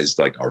of devised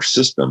like our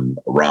system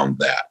around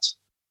that.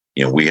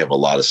 We have a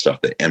lot of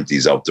stuff that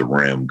empties out the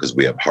rim because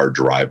we have hard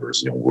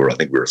drivers. I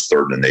think we were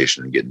third in the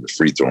nation in getting the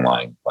free throw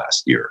line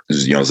last year.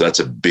 So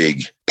that's a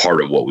big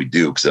part of what we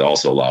do because it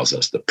also allows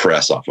us to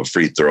press off of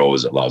free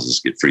throws. It allows us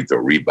to get free throw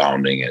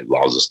rebounding. It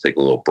allows us to take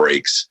a little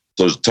breaks.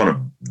 So there's a ton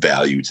of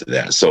value to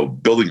that. So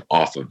building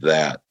off of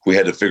that, we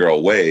had to figure out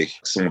a way.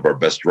 Some of our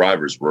best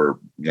drivers weren't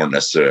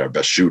necessarily our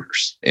best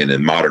shooters. And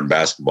in modern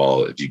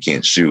basketball, if you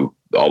can't shoot,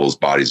 all those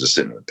bodies are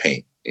sitting in the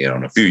paint.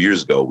 And a few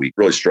years ago, we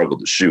really struggled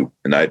to shoot.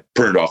 And I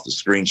printed off the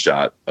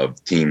screenshot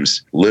of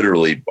teams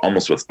literally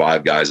almost with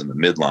 5 guys in the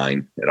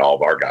midline and all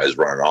of our guys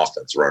running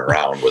offense, running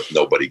around with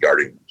nobody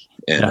guarding them.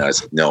 And I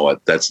said, no,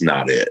 that's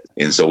not it.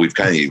 And so we've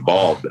kind of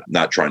evolved,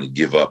 not trying to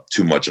give up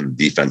too much on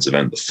the defensive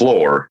end of the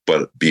floor,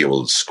 but be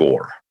able to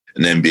score.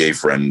 An NBA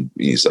friend,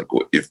 he's like,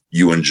 well, if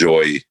you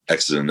enjoy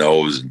X's and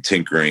O's and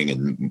tinkering,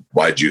 and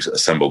why'd you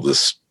assemble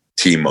this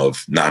team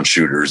of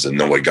non-shooters and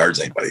nobody guards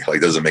anybody? Like,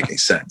 it doesn't make any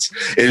sense.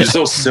 It's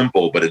so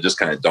simple, but it just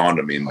kind of dawned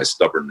on me, and my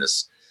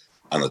stubbornness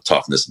on the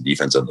toughness and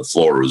defense on the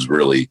floor was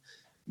really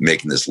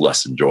making this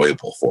less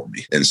enjoyable for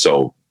me. And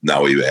so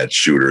now we add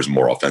shooters,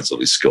 more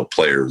offensively skilled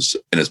players,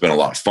 and it's been a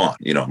lot of fun.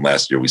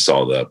 Last year we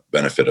saw the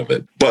benefit of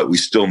it, but we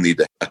still need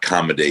to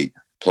accommodate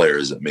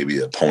players that maybe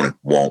the opponent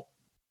won't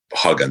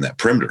hug on that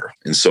perimeter.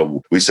 And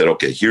so we said,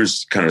 okay,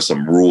 here's kind of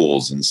some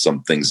rules and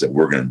some things that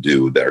we're going to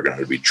do that are going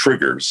to be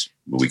triggers,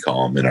 we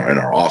call them, in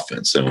our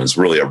offense. And it's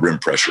really a rim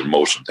pressure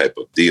motion type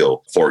of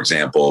deal. For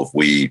example, if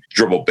we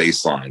dribble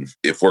baseline,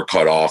 if we're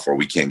cut off or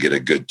we can't get a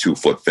good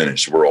 2-foot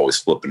finish, we're always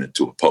flipping it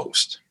to a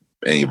post.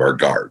 Any of our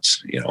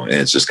guards, and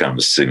it's just kind of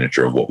a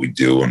signature of what we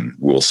do. And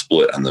we'll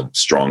split on the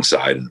strong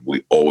side, and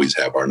we always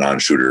have our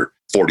non-shooter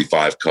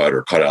 45 cut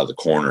or cut out of the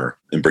corner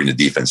and bring the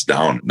defense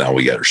down. Now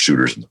we got our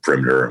shooters in the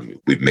perimeter, and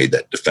we've made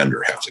that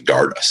defender have to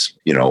guard us,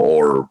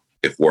 or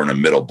if we're in a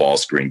middle ball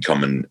screen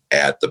coming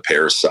at the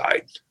pair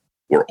side,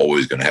 we're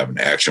always going to have an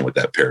action with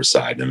that pair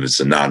side. And if it's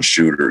a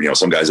non-shooter,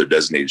 some guys are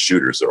designated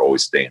shooters. They're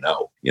always staying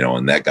out,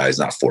 and that guy's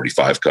not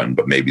 45 cutting,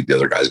 but maybe the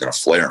other guy's going to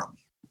flare him.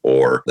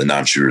 Or the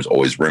non-shooter is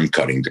always rim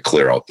cutting to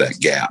clear out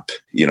that gap.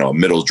 A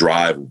middle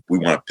drive, we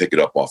want to pick it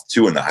up off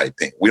 2 in the high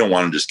paint. We don't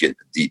want to just get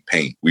the deep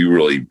paint. We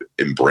really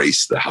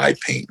embrace the high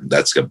paint.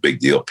 That's a big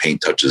deal.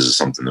 Paint touches is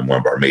something in one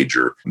of our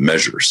major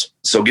measures.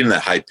 So getting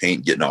that high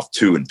paint, getting off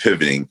 2 and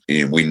pivoting,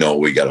 we know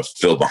we got to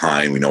fill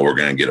behind. We know we're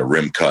going to get a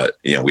rim cut.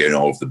 We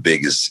know if the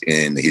big is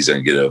in, he's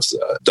going to get us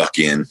a duck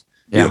in.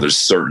 Yeah. There's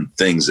certain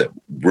things that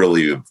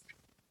really have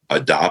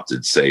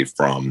adopted, say,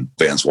 from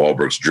Vance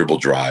Wahlberg's dribble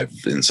drive,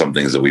 and some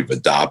things that we've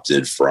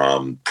adopted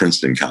from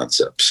Princeton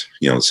concepts.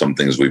 Some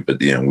things we've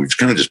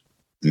kind of just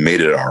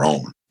made it our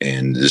own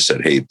and just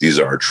said, hey, these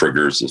are our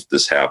triggers. If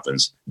this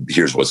happens,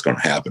 here's what's going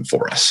to happen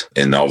for us.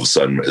 And all of a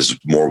sudden, as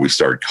more we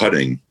started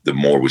cutting, the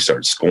more we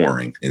started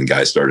scoring, and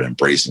guys started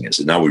embracing it.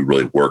 So now we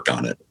really work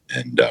on it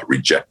and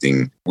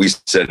rejecting. We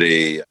set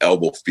a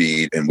elbow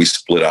feed and we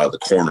split out of the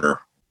corner.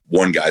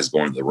 One guy's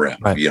going to the rim,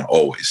 right.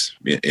 Always.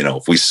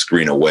 If we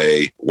screen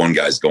away, one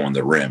guy's going to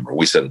the rim, or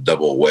we set a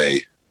double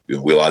away. A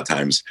lot of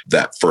times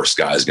that first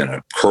guy is going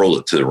to curl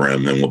it to the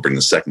rim, and we'll bring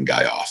the second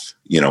guy off.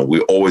 We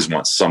always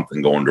want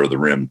something going to the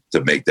rim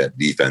to make that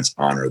defense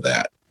honor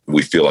that.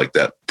 We feel like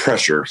that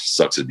pressure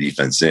sucks the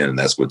defense in, and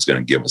that's what's going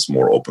to give us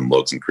more open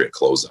looks and create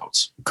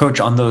closeouts. Coach,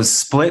 on those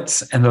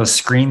splits and those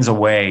screens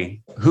away,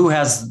 who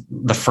has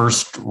the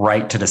first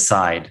right to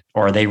decide?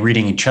 Or are they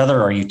reading each other?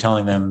 Or are you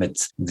telling them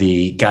it's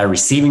the guy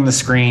receiving the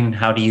screen?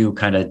 How do you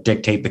kind of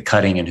dictate the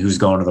cutting and who's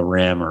going to the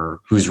rim or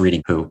who's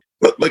reading who?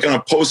 But like on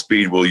a post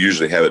speed, we'll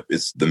usually have it.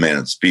 It's the man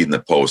at speed in the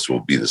post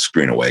will be the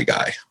screen away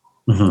guy.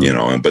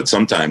 Mm-hmm. But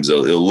sometimes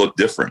it'll look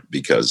different,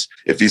 because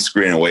if he's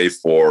screening away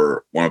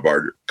for one of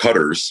our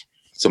cutters,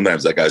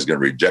 sometimes that guy's going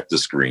to reject the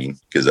screen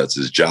because that's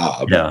his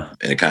job. Yeah.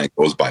 And it kind of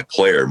goes by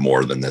player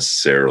more than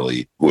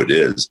necessarily who it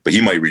is. But he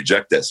might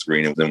reject that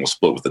screen, and then we'll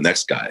split with the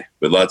next guy.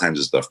 But a lot of times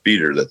it's the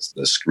feeder that's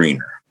the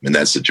screener in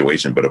that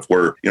situation. But if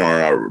we're, in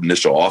our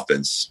initial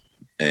offense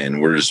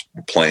and we're just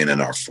playing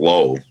in our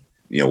flow,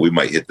 we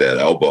might hit that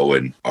elbow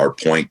and our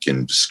point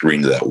can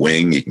screen to that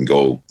wing. You can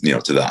go,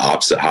 to the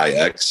opposite high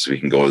X.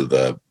 We can go to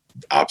the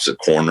opposite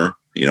corner.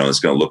 It's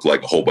going to look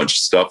like a whole bunch of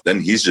stuff.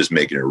 Then he's just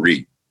making a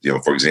read.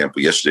 For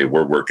example, yesterday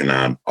we're working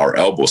on our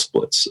elbow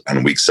splits on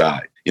the weak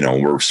side.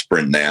 We're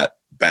sprinting that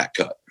back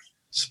cut,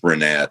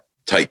 sprint that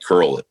tight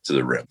curl it to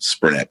the rim,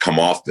 sprint that come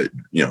off it,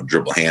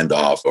 dribble hand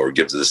off or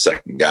give to the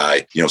second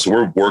guy. So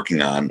we're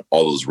working on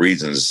all those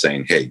reasons,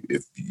 saying, hey,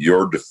 if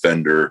your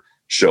defender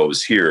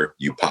shows here,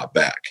 you pop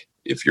back.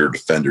 If your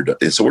defender does.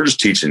 And so we're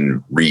just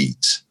teaching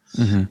reads.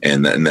 Mm-hmm.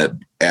 And that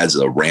adds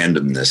a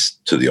randomness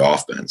to the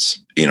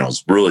offense.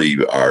 It's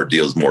really our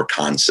deal is more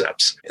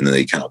concepts, and then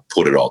they kind of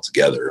put it all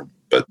together.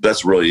 But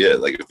that's really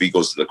it. Like if he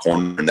goes to the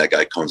corner and that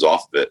guy comes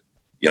off of it,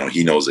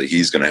 he knows that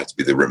he's going to have to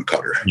be the rim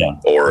cutter. Yeah.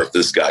 Or if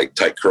this guy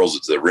tight curls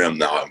it to the rim,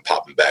 now I'm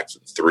popping back for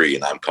the three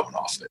and I'm coming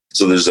off it.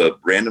 So there's a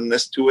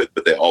randomness to it,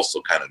 but they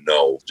also kind of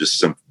know just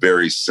some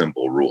very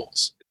simple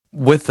rules.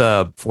 With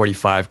a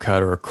 45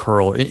 cut or a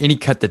curl, any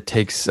cut that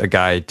takes a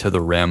guy to the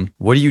rim,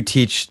 what do you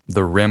teach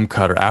the rim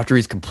cutter after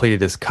he's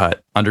completed his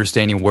cut,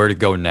 understanding where to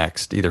go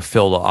next? Either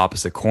fill the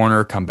opposite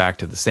corner, come back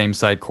to the same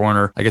side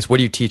corner. I guess, what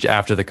do you teach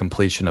after the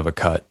completion of a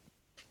cut?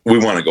 We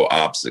want to go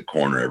opposite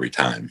corner every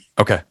time.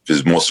 Okay.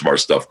 Because most of our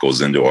stuff goes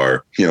into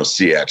our,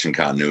 C action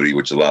continuity,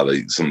 which some of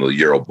the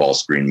Euro ball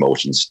screen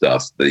motion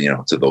stuff,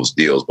 to those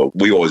deals. But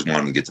we always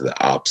want to get to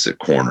the opposite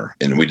corner.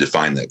 And we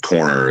define that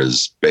corner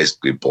as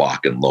basically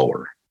block and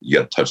lower. You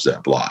got to touch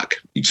that block.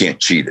 You can't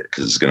cheat it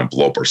because it's going to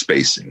blow up our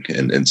spacing.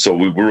 And so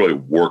we really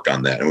work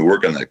on that. And we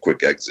work on that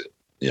quick exit,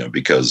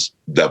 because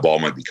that ball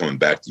might be coming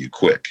back to you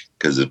quick.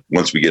 Because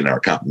once we get in our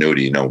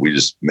continuity, we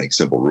just make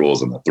simple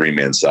rules on the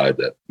 3-man side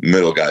that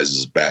middle guys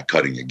is back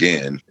cutting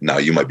again. Now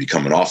you might be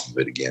coming off of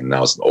it again.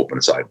 Now it's an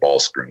open side ball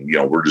screen.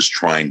 We're just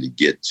trying to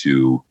get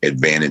to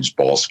advantage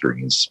ball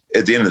screens.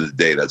 At the end of the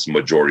day, that's the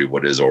majority of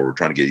what it is, or we're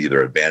trying to get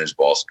either advantage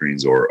ball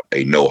screens or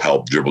a no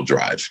help dribble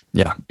drive.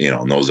 Yeah.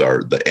 And those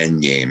are the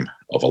end game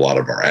of a lot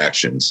of our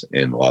actions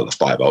and a lot of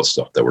the 5-out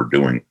stuff that we're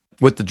doing.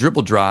 With the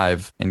dribble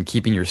drive and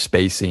keeping your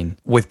spacing,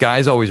 with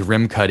guys always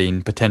rim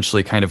cutting,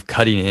 potentially kind of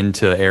cutting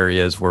into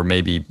areas where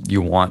maybe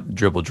you want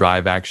dribble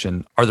drive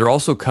action, are there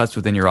also cuts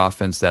within your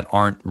offense that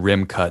aren't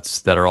rim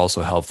cuts that are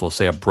also helpful,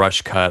 say a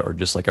brush cut or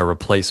just like a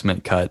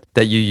replacement cut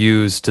that you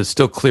use to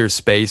still clear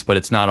space, but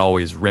it's not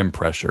always rim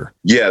pressure?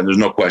 Yeah, there's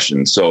no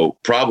question. So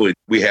probably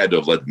we had to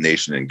have led the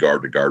nation in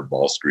guard-to-guard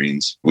ball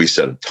screens. We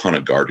set a ton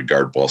of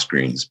guard-to-guard ball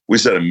screens. We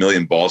set 1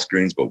 million ball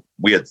screens, but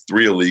we had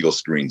 3 illegal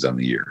screens on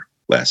the year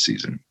last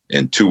season,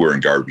 and 2 were in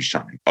garbage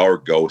time. Our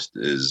ghost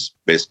is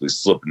basically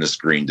slipping the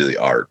screen to the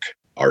arc.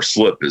 Our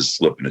slip is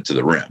slipping it to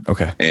the rim.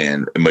 Okay.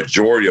 And a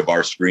majority of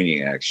our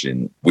screening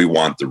action, we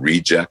want the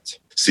reject.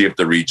 See if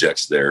the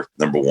reject's there,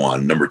 number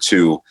one. Number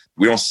two,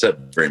 we don't set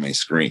very many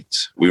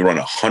screens. We run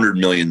 100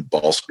 million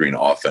ball screen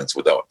offense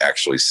without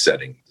actually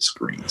setting the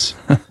screens.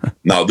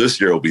 Now, this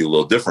year will be a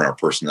little different. Our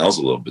personnel's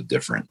a little bit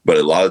different. But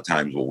a lot of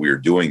times what we're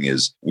doing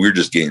is we're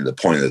just getting to the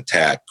point of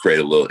attack, create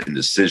a little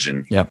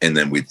indecision, and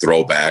then we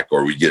throw back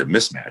or we get a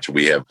mismatch.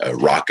 We have a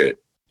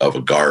rocket of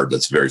a guard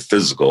that's very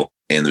physical,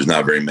 and there's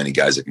not very many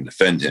guys that can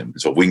defend him.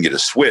 So if we can get a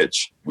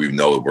switch, we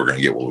know that we're going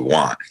to get what we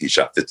want. He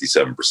shot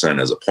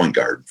 57% as a point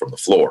guard from the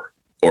floor.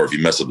 Or if you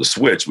mess up the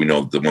switch, we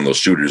know that one of those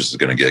shooters is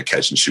going to get a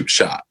catch and shoot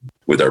shot.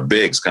 With our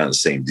bigs, kind of the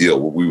same deal.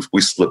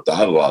 We slipped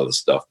out a lot of the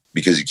stuff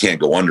because you can't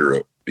go under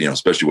it,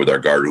 especially with our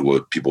guard who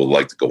people would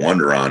like to go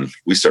under on.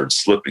 We started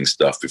slipping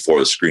stuff before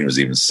the screen was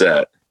even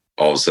set.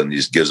 All of a sudden, it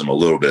just gives them a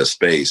little bit of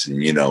space. And,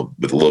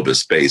 with a little bit of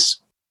space,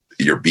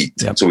 you're beat.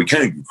 Yep. So we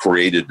kind of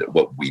created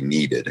what we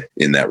needed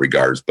in that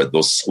regards. But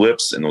those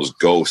slips and those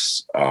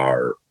ghosts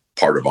are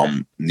part of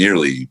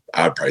nearly,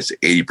 I'd probably say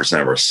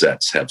 80% of our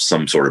sets have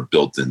some sort of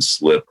built-in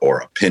slip or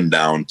a pin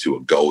down to a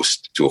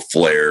ghost, to a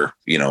flare,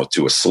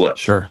 to a slip.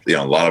 Sure.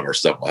 A lot of our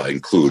stuff will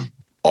include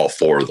all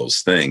 4 of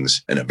those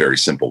things in a very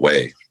simple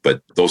way.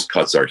 But those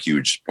cuts are a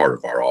huge part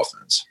of our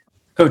offense.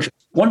 Coach,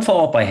 one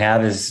follow-up I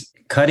have is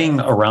cutting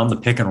around the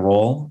pick and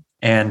roll.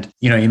 And,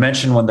 you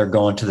mentioned when they're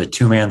going to the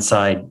 2-man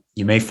side,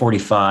 you may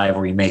 45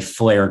 or you may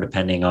flare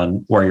depending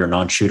on where your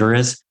non-shooter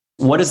is.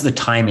 What is the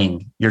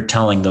timing you're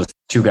telling those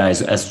 2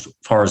 guys as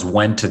far as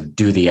when to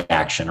do the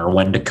action or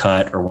when to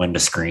cut or when to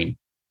screen?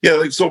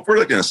 Yeah, so if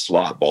we're in a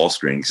slot ball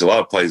screen, because a lot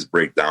of plays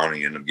break down and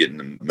you end up getting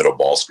the middle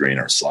ball screen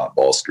or slot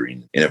ball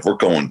screen. And if we're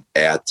going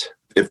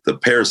if the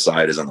pair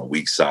side is on the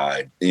weak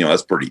side,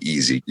 that's pretty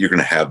easy. You're going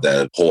to have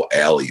that whole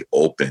alley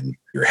open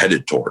you're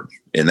headed toward,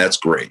 and that's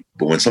great.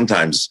 But when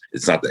sometimes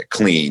it's not that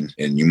clean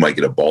and you might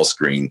get a ball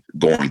screen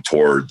going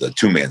toward the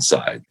 2-man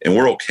side, and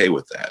we're okay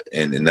with that.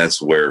 And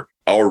that's where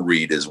our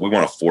read is we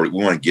want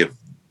to give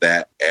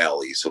that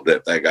alley so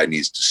that guy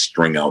needs to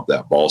string out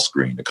that ball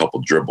screen, a couple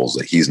dribbles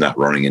that he's not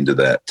running into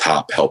that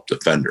top help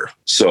defender.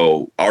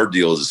 So our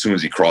deal is as soon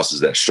as he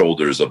crosses that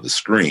shoulders of the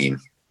screen,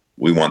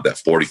 we want that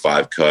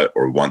 45 cut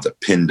or we want the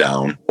pin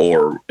down,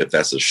 or if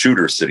that's a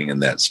shooter sitting in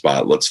that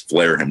spot, let's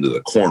flare him to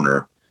the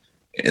corner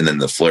and then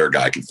the flare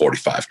guy can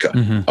 45 cut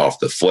off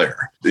the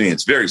flare. I mean,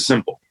 it's very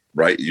simple,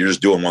 right? You're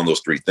just doing one of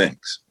those 3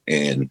 things.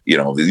 And,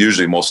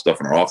 usually most stuff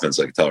in our offense,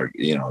 I can tell,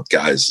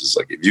 guys, is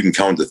like, if you can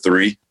count to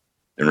 3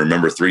 and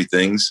remember 3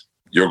 things,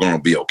 you're going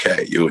to be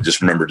okay. You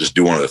just remember, just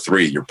do one of the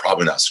three. You're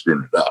probably not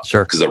screwing it up.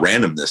 Sure. Because the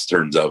randomness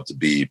turns out to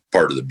be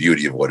part of the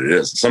beauty of what it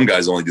is. Some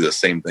guys only do the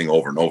same thing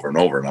over and over and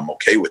over, and I'm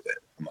okay with it.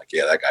 I'm like,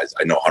 yeah, that guy's,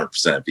 I know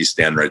 100%. If he's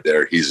standing right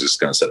there, he's just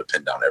going to set a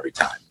pin down every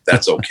time.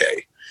 That's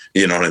okay.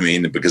 You know what I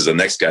mean? Because the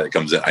next guy that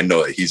comes in, I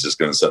know that he's just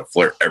going to set a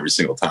flare every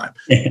single time.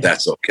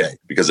 That's okay.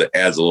 Because it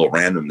adds a little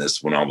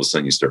randomness when all of a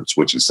sudden you start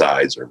switching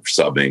sides or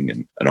subbing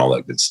and all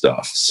that good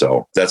stuff.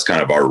 So that's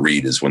kind of our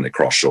read, is when they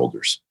cross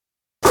shoulders.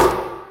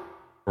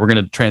 We're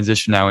going to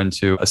transition now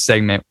into a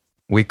segment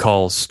we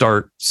call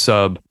start,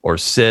 sub, or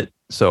sit.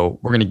 So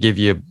we're going to give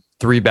you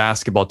 3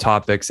 basketball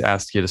topics,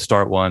 ask you to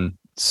start one,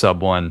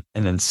 sub one,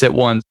 and then sit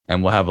one,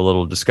 and we'll have a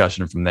little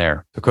discussion from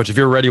there. So Coach, if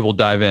you're ready, we'll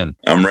dive in.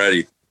 I'm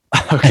ready.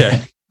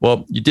 Okay.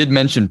 Well, you did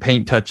mention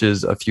paint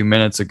touches a few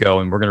minutes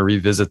ago, and we're going to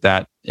revisit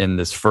that in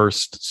this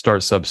first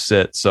start, sub,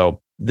 sit. So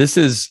this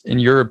is, in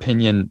your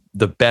opinion,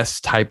 the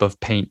best type of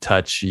paint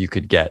touch you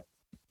could get.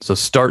 So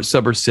start,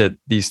 sub, or sit,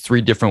 these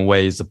 3 different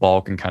ways the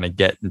ball can kind of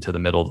get into the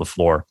middle of the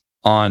floor.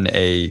 On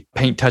a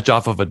paint touch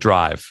off of a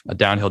drive, a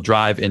downhill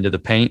drive into the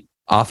paint,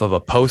 off of a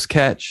post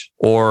catch,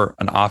 or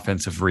an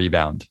offensive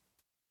rebound.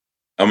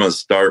 I'm going to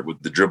start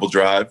with the dribble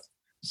drive,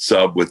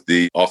 sub with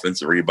the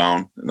offensive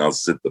rebound, and I'll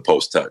sit the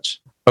post touch.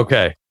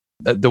 Okay.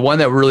 The one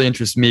that really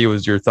interests me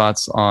was your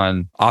thoughts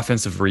on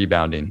offensive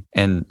rebounding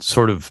and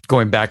sort of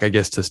going back, I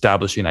guess, to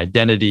establishing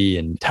identity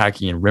and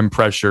attacking and rim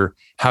pressure.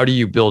 How do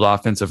you build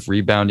offensive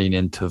rebounding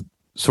into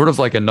sort of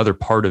like another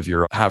part of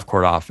your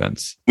half-court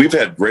offense? We've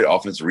had great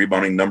offensive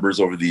rebounding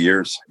numbers over the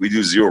years. We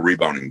do 0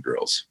 rebounding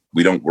drills.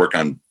 We don't work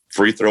on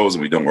free throws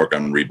and we don't work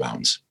on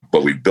rebounds,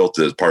 but we built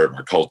it as part of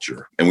our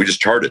culture, and we just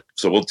chart it.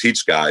 So we'll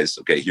teach guys,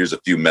 okay, here's a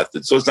few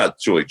methods. So it's not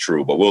truly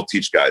true, but we'll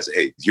teach guys,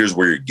 hey, here's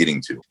where you're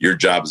getting to. Your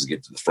job is to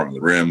get to the front of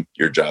the rim.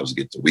 Your job is to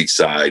get to weak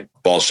side.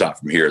 Ball shot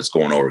from here, it's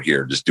going over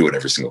here. Just do it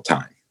every single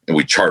time. And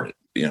we chart it.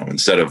 You know,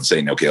 instead of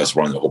saying, okay, let's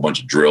run a whole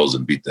bunch of drills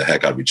and beat the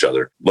heck out of each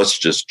other, let's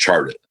just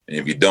chart it. And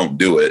if you don't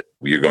do it,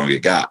 you're going to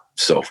get got.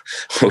 So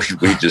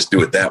we just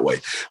do it that way.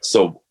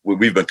 So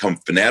we've become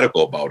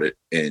fanatical about it.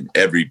 In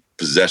every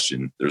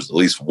possession, there's at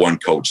least one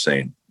coach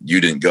saying, you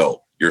didn't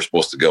go. You're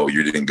supposed to go.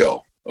 You didn't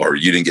go. Or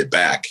you didn't get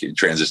back. In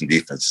transition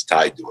defense is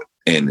tied to it.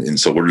 And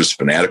so we're just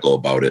fanatical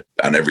about it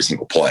on every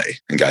single play.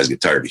 And guys get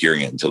tired of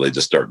hearing it until they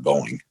just start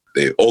going.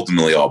 They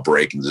ultimately all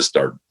break and just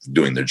start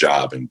doing their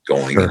job and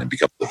going, and it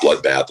becomes a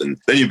bloodbath. And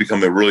then you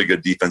become a really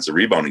good defensive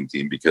rebounding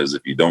team, because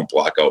if you don't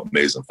block out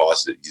Mays and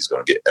Fawcett, he's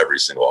going to get every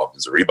single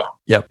offensive rebound.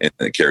 Yep. And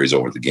it carries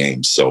over the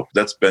game. So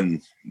that's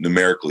been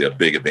numerically a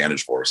big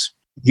advantage for us.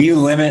 Do you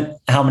limit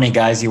how many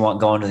guys you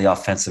want going to the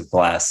offensive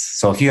glass?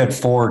 So if you had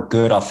 4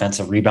 good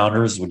offensive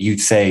rebounders, would you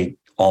say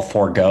all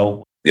 4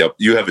 go? Yep,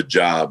 you have a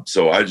job.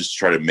 So I just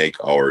try to make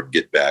our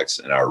get backs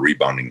and our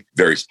rebounding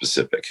very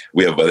specific.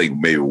 We have, I think,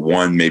 maybe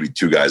 1, maybe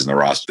 2 guys in the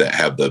roster that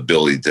have the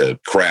ability to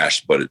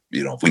crash, but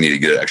if we need to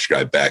get an extra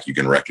guy back, you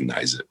can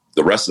recognize it.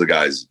 The rest of the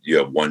guys, you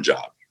have one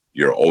job.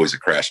 You're always a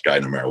crash guy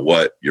no matter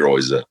what. You're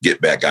always a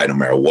get back guy no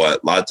matter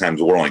what. A lot of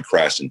times we're only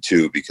crashing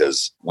 2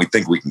 because we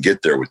think we can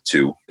get there with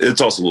 2.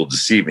 It's also a little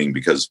deceiving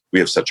because we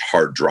have such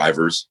hard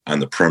drivers on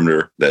the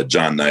perimeter that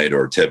John Knight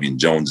or Tevian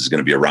Jones is going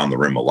to be around the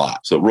rim a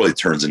lot. So it really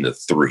turns into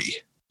 3,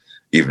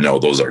 even though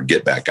those are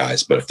get back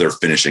guys. But if they're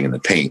finishing in the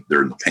paint,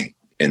 they're in the paint.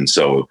 And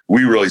so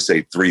we really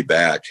say 3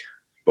 back,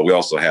 but we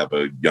also have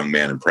a young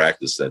man in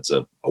practice that's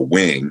a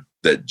wing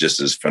that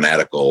just is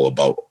fanatical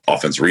about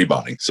offensive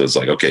rebounding. So it's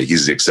like, okay,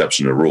 he's the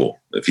exception to the rule.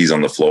 If he's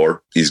on the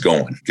floor, he's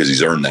going because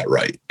he's earned that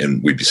right.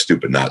 And we'd be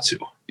stupid not to.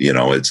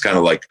 It's kind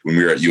of like when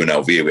we were at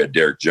UNLV, we had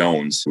Derek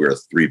Jones. We were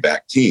a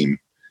 3-back team.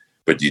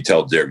 But you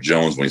tell Derek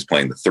Jones when he's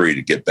playing the 3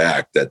 to get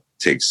back, that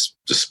takes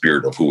the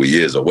spirit of who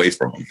he is away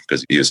from him,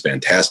 because he was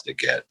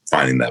fantastic at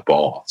finding that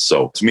ball.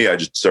 So to me, I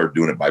just started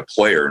doing it by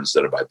player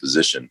instead of by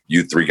position.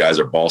 You 3 guys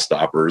are ball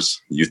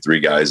stoppers. You 3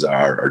 guys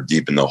are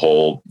deep in the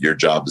hole. Your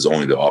job is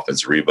only the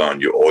offensive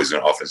rebound. You're always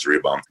going to offensive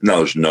rebound. Now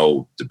there's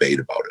no debate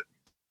about it.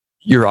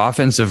 Your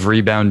offensive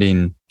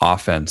rebounding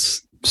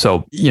offense.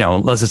 So,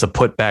 unless it's a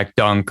putback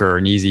dunk or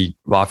an easy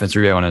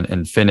offensive rebound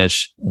and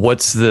finish,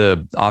 what's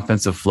the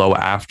offensive flow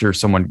after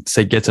someone,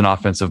 say, gets an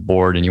offensive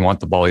board and you want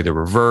the ball either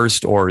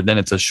reversed or then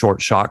it's a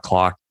short shot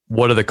clock?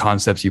 What are the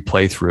concepts you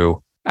play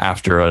through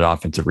after an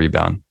offensive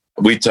rebound?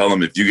 We tell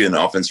them if you get an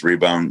offensive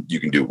rebound, you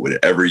can do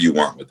whatever you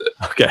want with it.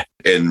 Okay.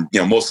 And,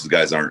 most of the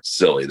guys aren't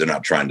silly. They're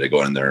not trying to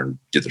go in there and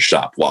get their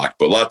shot blocked.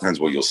 But a lot of times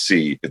what you'll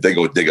see, if they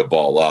go dig a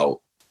ball out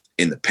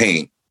in the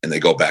paint, and they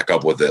go back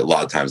up with it, a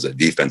lot of times the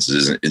defense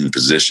isn't in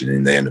position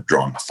and they end up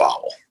drawing a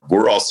foul.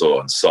 We're also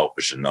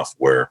unselfish enough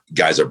where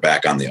guys are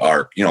back on the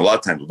arc. A lot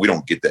of times we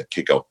don't get that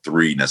kick out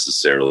 3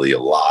 necessarily a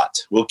lot.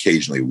 We'll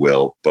occasionally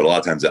will, but a lot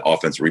of times that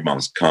offensive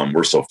rebounds come.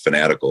 We're so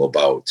fanatical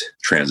about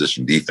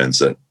transition defense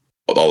that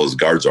all those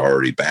guards are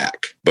already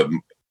back. But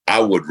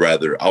I'll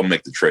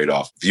make the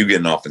trade-off. If you get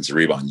an offensive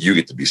rebound, you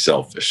get to be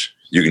selfish.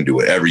 You can do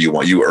whatever you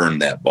want. You earn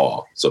that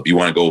ball. So if you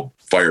want to go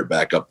fire it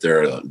back up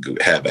there,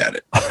 have at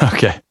it.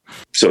 Okay.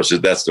 So it's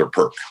just, that's their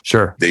perk.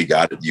 Sure. They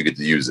got it. You get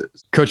to use it.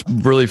 Coach,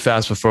 really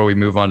fast before we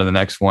move on to the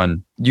next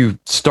one, you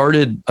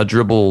started a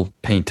dribble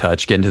paint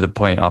touch, getting to the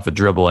point off a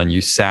dribble, and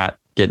you sat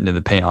getting to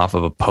the paint off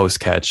of a post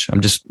catch.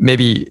 I'm just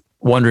maybe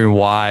wondering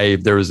why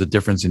there was a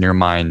difference in your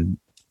mind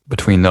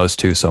between those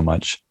two so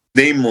much.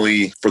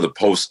 Namely, for the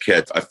post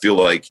catch, I feel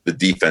like the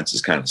defense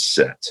is kind of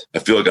set. I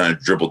feel like on a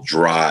dribble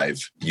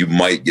drive, you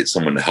might get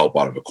someone to help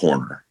out of a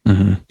corner.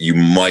 Mm-hmm. You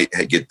might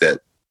get that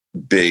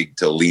big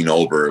to lean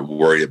over and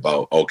worry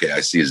about, okay,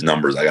 I see his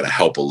numbers, I got to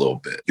help a little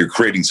bit. You're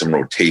creating some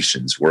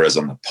rotations. Whereas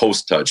on the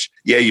post touch,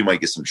 yeah, you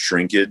might get some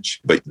shrinkage,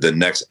 but the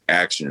next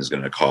action is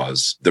going to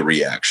cause the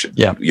reaction.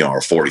 Yeah. Our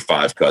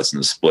 45 cuts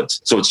and the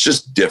splits. So it's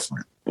just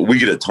different. We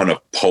get a ton of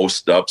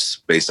post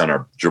ups based on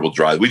our dribble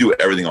drive. We do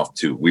everything off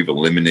two. We've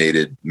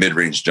eliminated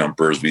mid-range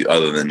jumpers.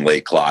 Other than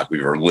late clock,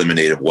 we've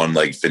eliminated one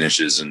leg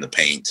finishes in the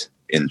paint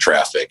in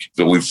traffic.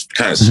 But we've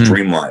kind of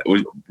streamlined.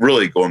 We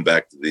really going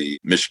back to the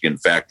Michigan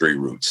factory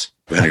roots.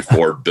 Henry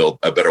Ford built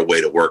a better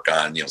way to work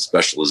on,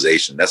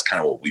 specialization. That's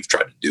kind of what we've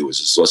tried to do, is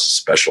just let's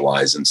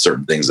specialize in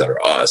certain things that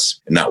are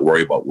us and not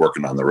worry about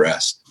working on the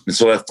rest. And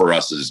so that for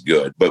us is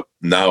good. But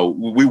now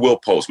we will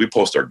post. We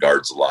post our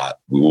guards a lot.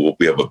 We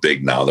have a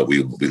big now that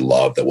we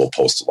love that we'll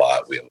post a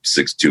lot. We have a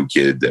 6'2"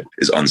 kid that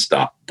is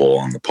unstoppable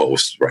on the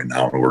post right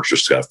now. And we're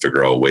just got to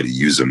figure out a way to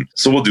use him.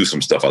 So we'll do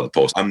some stuff on the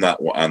post. I'm not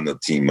on the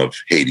team of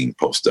hating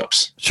post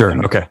ups. Sure.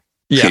 Okay.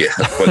 Yeah.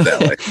 Put that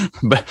way.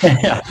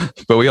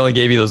 but we only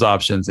gave you those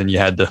options, and you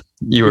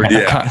were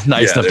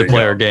nice enough to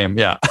play our game.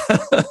 Yeah.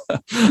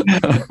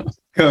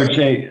 Coach,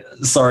 hey,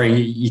 sorry,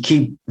 you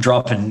keep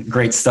dropping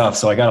great stuff,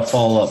 so I got to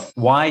follow up.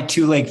 Why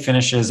 2-leg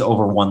finishes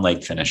over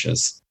 1-leg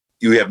finishes?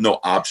 You have no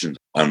options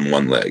on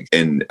one leg.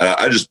 And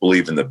I just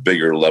believe in the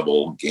bigger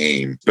level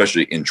game,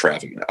 especially in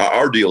traffic.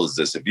 Our deal is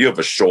this: if you have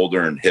a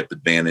shoulder and hip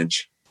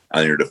advantage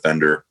on your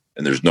defender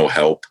and there's no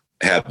help,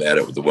 have at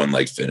it with the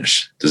 1-leg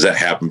finish. Does that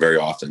happen very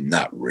often?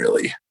 Not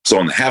really. So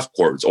on the half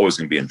court, it's always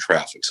going to be in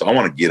traffic. So I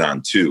want to get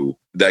on two.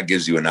 That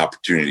gives you an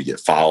opportunity to get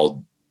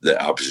fouled, the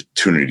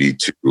opportunity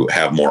to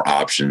have more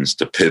options,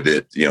 to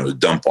pivot, to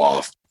dump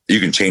off. You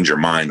can change your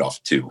mind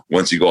off two.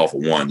 Once you go off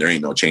of one, there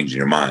ain't no changing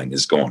your mind.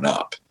 It's going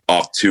up.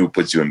 Off two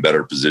puts you in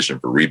better position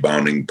for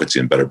rebounding, puts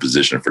you in better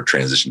position for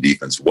transition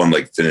defense.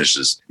 1-leg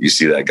finishes, you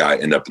see that guy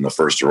end up in the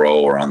first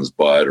row or on his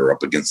butt or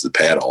up against the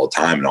pad all the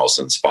time, and all of a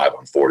sudden it's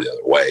 5-on-4 the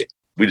other way.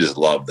 We just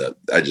love that.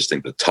 I just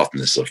think the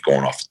toughness of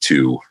going off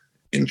two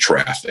in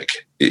traffic,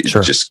 it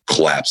just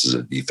collapses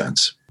a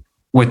defense.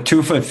 With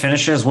 2-foot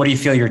finishes, what do you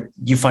feel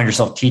you find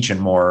yourself teaching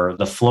more?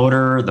 The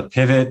floater, the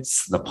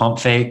pivots, the pump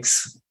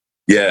fakes?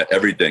 Yeah,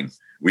 everything.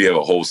 We have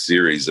a whole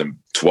series of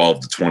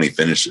 12 to 20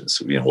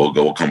 finishes.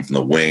 We'll come from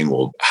the wing,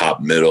 we'll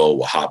hop middle,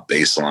 we'll hop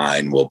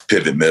baseline, we'll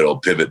pivot middle,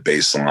 pivot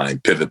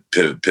baseline,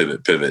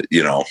 pivot,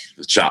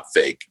 shot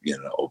fake,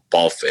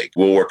 ball fake.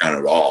 We'll work on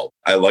it all.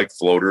 I like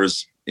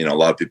floaters. A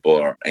lot of people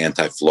are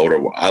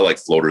anti-floater. I like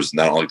floaters,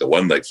 not only the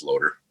 1-leg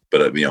floater,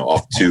 but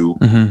off two,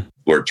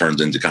 where it turns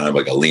into kind of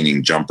like a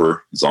leaning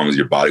jumper. As long as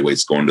your body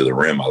weight's going to the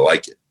rim, I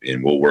like it.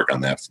 And we'll work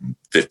on that from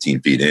 15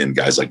 feet in.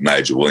 Guys like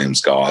Nigel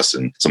Williams-Goss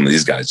and some of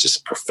these guys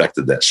just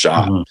perfected that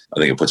shot. I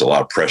think it puts a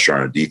lot of pressure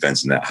on a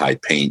defense in that high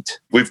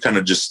paint. We've kind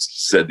of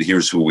just said,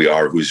 here's who we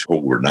are, who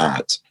we're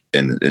not.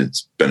 And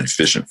it's been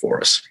efficient for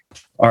us.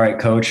 All right,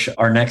 Coach.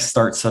 Our next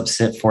start sub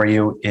sit for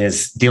you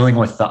is dealing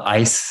with the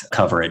ice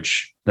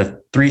coverage.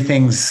 The 3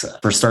 things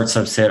for start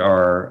sub sit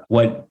are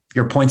what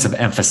your points of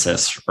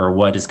emphasis, or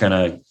what is going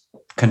to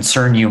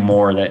concern you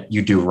more that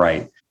you do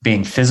right.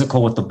 Being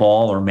physical with the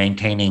ball or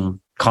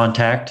maintaining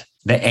contact,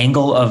 the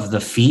angle of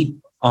the feet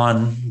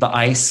on the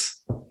ice,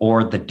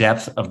 or the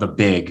depth of the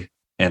big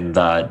in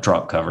the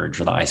drop coverage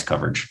or the ice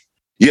coverage.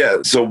 Yeah,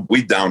 so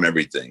we down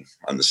everything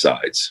on the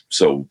sides.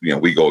 So,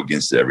 we go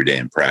against it every day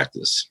in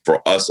practice.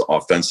 For us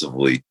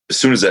offensively, as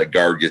soon as that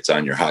guard gets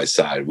on your high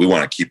side, we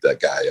want to keep that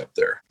guy up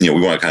there. We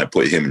want to kind of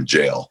put him in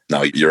jail.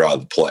 Now you're out of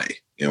the play.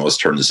 Let's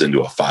turn this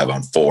into a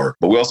 5-on-4.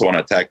 But we also want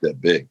to attack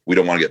that big. We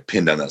don't want to get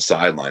pinned on that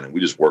sideline. And we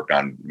just work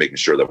on making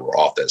sure that we're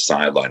off that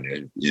sideline.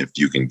 And if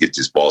you can get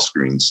these ball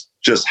screens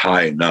just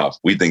high enough,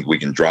 we think we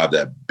can drive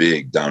that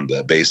big down to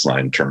the baseline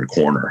and turn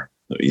corner.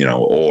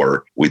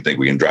 Or we think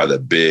we can drive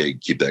that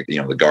big, keep that,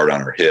 the guard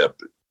on our hip,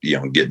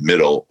 get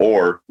middle,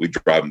 or we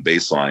drive them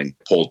baseline,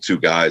 pull 2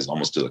 guys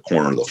almost to the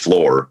corner of the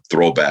floor,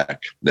 throw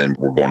back, then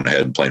we're going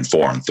ahead and playing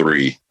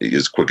 4-on-3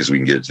 as quick as we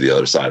can get it to the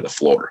other side of the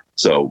floor.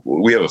 So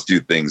we have a few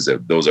things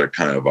that those are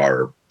kind of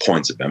our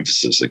points of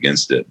emphasis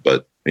against it.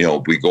 But,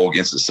 we go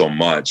against it so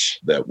much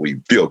that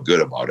we feel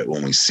good about it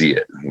when we see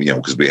it,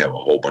 because we have a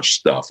whole bunch of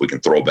stuff. We can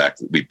throw back,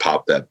 we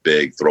pop that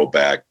big, throw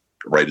back,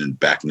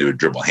 back into a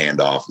dribble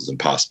handoff is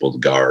impossible to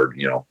guard.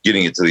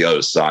 Getting it to the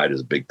other side is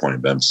a big point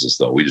of emphasis,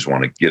 though. We just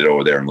want to get it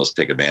over there and let's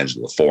take advantage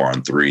of the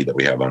 4-on-3 that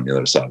we have on the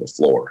other side of the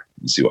floor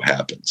and see what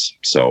happens.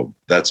 So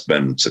that's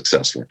been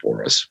successful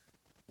for us.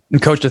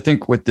 And Coach, I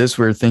think with this,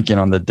 we're thinking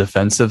on the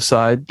defensive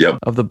side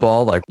of the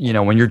ball. Like,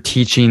 when you're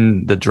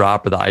teaching the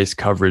drop or the ice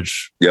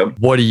coverage,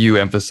 what do you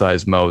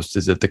emphasize most?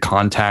 Is it the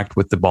contact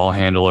with the ball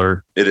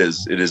handler? It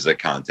is the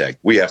contact.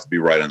 We have to be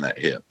right on that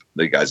hip.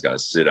 The guy's got to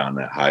sit on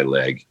that high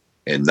leg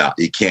and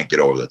he can't get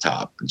over the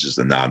top. It's just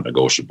a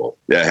non-negotiable.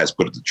 That has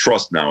put the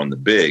trust now in the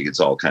big. It's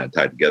all kind of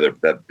tied together,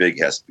 but that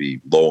big has to be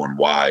low and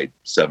wide,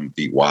 7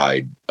 feet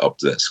wide up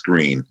to that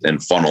screen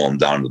and funnel him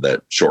down to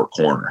that short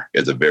corner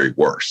at the very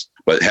worst.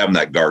 But having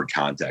that guard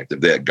contact,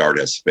 if that guard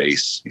has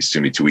space, it's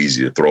going to be too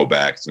easy to throw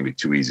back. It's going to be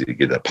too easy to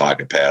get that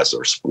pocket pass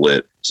or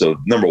split. So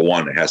number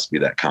one, it has to be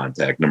that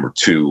contact. Number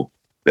two,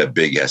 that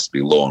big has to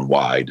be low and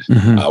wide.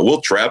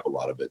 We'll trap a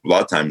lot of it. A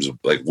lot of times,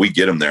 like we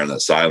get them there on that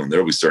sideline.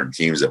 There'll be certain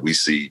teams that we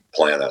see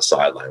play on that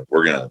sideline.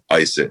 We're going to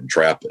ice it and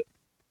trap it.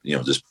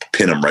 Just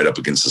pin them right up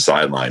against the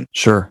sideline.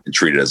 Sure. And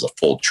treat it as a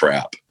full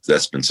trap.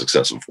 That's been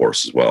successful for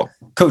us as well.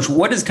 Coach,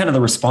 what is kind of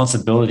the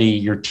responsibility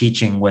you're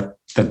teaching with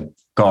the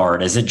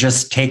guard? Is it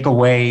just take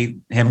away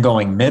him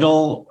going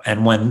middle?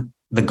 And when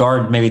the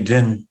guard maybe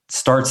then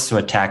starts to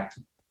attack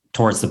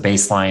towards the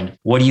baseline,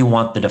 what do you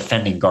want the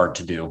defending guard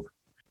to do?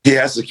 He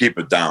has to keep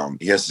it down.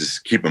 He has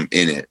to keep him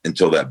in it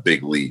until that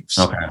big leaves.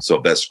 Okay. So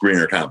if that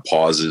screener kind of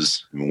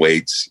pauses and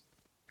waits,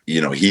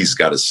 he's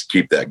got to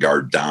keep that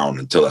guard down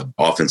until that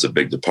offensive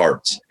big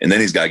departs. And then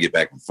he's got to get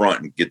back in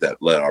front and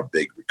let our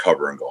big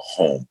recover and go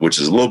home,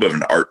 which is a little bit of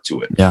an art to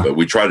it. Yeah. But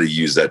we try to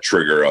use that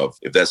trigger of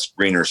if that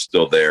screener's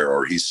still there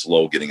or he's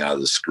slow getting out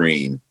of the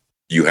screen,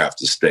 you have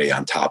to stay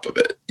on top of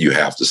it. You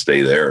have to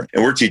stay there.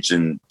 And we're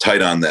teaching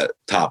tight on that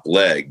top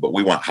leg, but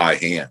we want high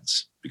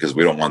hands, because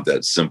we don't want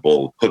that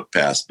simple hook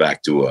pass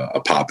back to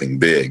a popping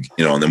big,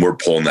 and then we're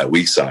pulling that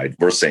weak side.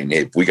 We're saying,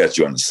 hey, if we got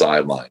you on the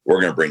sideline, we're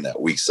going to bring that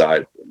weak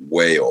side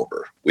way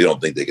over. We don't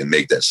think they can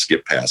make that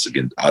skip pass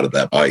again out of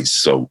that ice.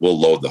 So we'll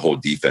load the whole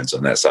defense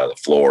on that side of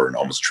the floor and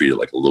almost treat it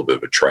like a little bit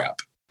of a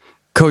trap.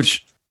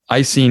 Coach,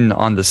 icing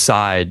on the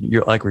side,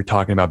 you're like we're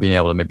talking about being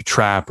able to maybe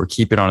trap or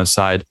keep it on a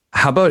side.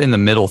 How about in the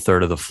middle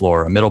third of the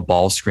floor, a middle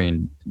ball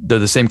screen? Do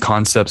the same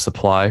concepts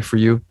apply for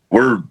you?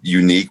 We're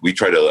unique. We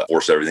try to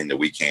force everything that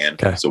we can.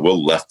 Okay. So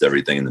we'll left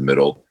everything in the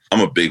middle.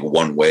 I'm a big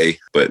one way,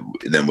 but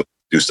then we'll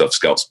do stuff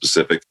scout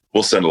specific.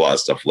 We'll send a lot of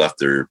stuff left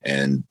there,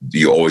 and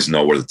you always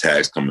know where the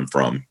tag's coming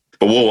from.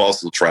 But we'll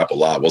also trap a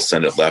lot. We'll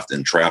send it left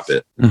and trap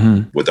it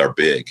with our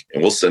big.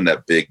 And we'll send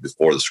that big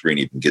before the screen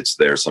even gets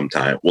there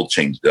sometime. We'll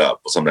change it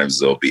up. Sometimes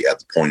they'll be at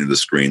the point of the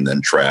screen,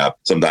 then trap.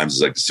 Sometimes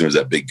it's like as soon as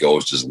that big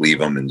goes, just leave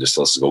them and just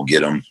let's go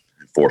get them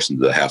and force them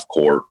to the half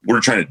court.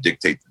 We're trying to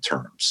dictate the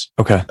terms.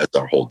 Okay. That's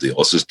our whole deal.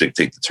 Let's just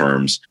dictate the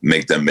terms,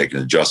 make them make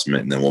an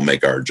adjustment, and then we'll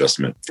make our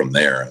adjustment from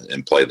there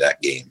and play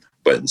that game.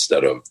 But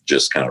instead of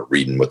just kind of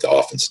reading what the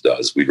offense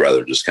does, we'd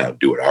rather just kind of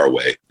do it our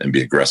way and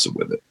be aggressive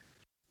with it.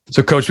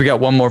 So, Coach, we got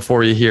one more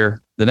for you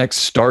here. The next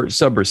start,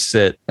 sub, or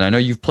sit. And I know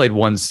you've played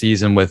one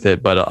season with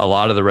it, but a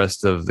lot of the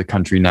rest of the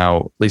country now,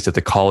 at least at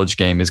the college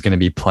game, is going to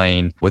be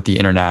playing with the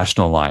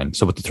international line.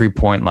 So with the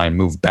 3-point line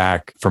moved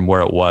back from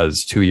where it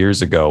was 2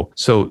 years ago.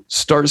 So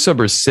start,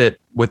 sub, or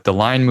sit with the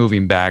line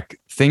moving back,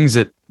 things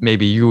that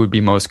maybe you would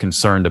be most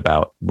concerned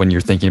about when you're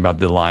thinking about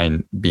the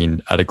line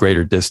being at a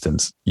greater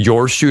distance.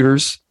 Your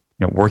shooters,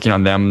 working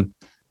on them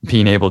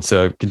being able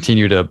to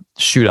continue to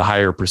shoot a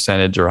higher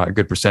percentage or a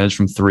good percentage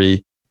from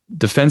three.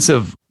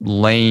 Defensive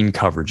lane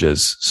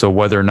coverages. So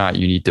whether or not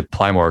you need to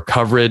apply more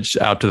coverage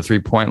out to the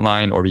 3-point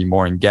line or be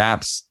more in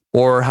gaps,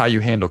 or how you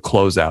handle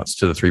closeouts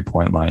to the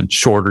 3-point line,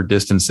 shorter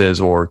distances,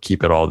 or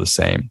keep it all the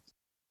same.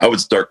 I would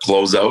start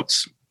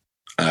closeouts.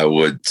 I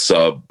would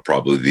sub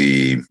probably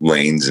the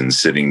lanes and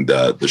sitting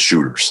the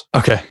shooters.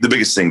 Okay. The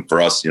biggest thing for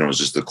us, is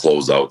just the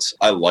closeouts.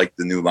 I like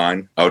the new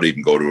line. I would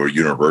even go to a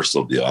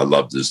universal deal. I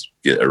love to just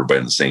get everybody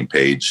on the same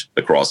page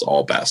across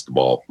all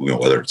basketball,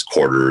 whether it's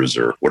quarters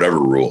or whatever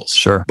rules.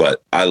 Sure.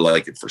 But I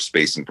like it for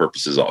spacing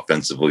purposes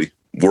offensively.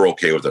 We're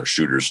okay with our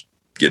shooters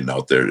getting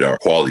out there. Our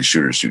quality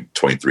shooters shoot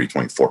 23,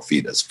 24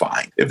 feet. That's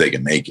fine if they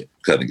can make it,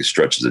 because I think it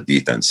stretches the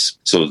defense.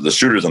 So the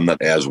shooters, I'm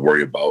not as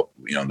worried about.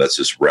 That's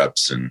just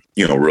reps. And,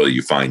 really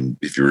you find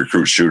if you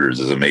recruit shooters,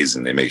 it's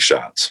amazing. They make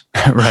shots.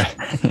 Right.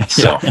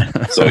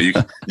 So you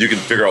can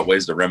figure out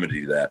ways to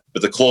remedy that.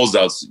 But the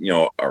closeouts,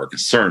 are a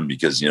concern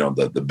because,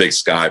 the Big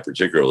Sky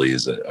particularly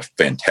is a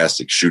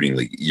fantastic shooting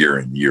league year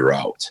in, year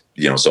out.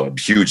 So a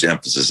huge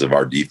emphasis of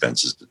our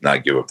defense is to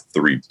not give up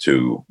three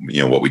to,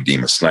 what we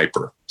deem a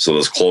sniper. So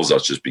those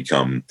closeouts just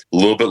become a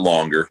little bit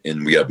longer,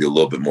 and we got to be a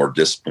little bit more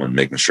disciplined,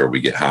 making sure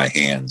we get high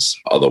hands.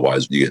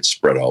 Otherwise, you get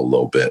spread out a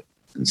little bit.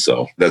 And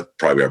so that's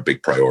probably our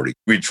big priority.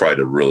 We try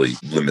to really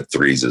limit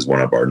threes as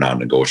one of our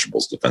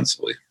non-negotiables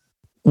defensively.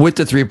 With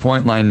the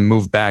 3-point line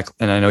moved back,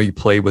 and I know you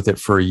played with it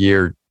for a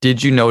year,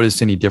 did you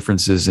notice any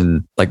differences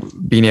in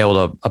being able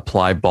to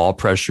apply ball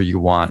pressure you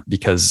want?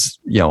 Because,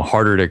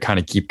 harder to kind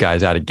of keep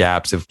guys out of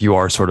gaps if you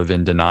are sort of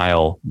in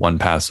denial one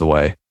pass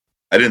away.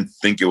 I didn't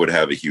think it would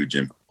have a huge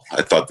impact.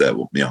 I thought that,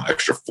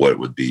 extra foot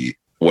would be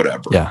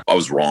whatever. Yeah. I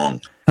was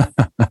wrong.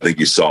 I think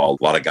you saw a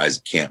lot of guys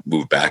that can't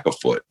move back a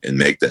foot and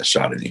make that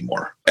shot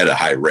anymore at a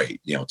high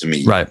rate. To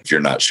me, right. If you're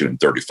not shooting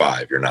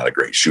 35, you're not a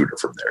great shooter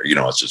from there.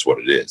 It's just what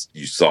it is.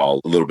 You saw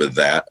a little bit of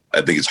that.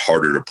 I think it's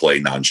harder to play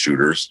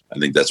non-shooters. I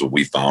think that's what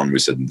we found. We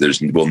said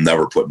we'll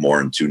never put more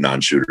than 2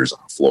 non-shooters on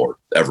the floor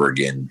ever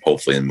again,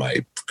 hopefully in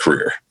my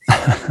career.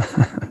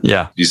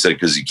 Yeah. You said,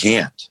 because you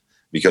can't.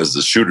 because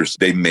the shooters,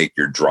 they make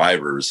your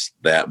drivers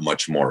that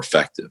much more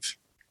effective.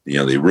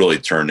 They really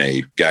turn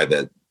a guy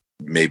that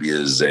maybe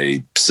is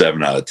a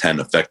 7 out of 10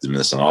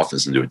 effectiveness on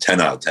offense into a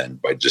 10 out of 10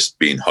 by just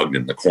being hugged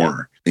in the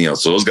corner.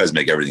 So those guys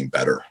make everything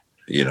better,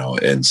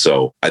 and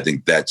so I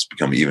think that's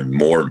become even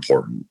more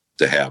important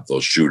to have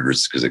those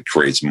shooters because it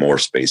creates more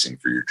spacing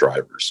for your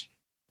drivers.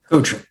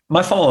 Coach,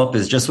 my follow-up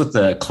is just with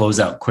the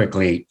closeout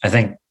quickly. I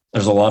think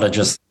there's a lot of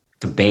just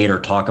debate or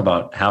talk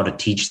about how to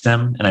teach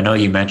them. And I know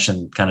you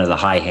mentioned kind of the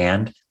high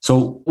hand.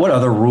 So what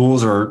other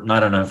rules, or I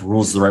don't know if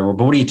rules is the right word,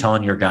 but what are you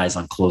telling your guys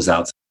on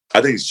closeouts?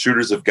 I think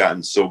shooters have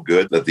gotten so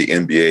good that the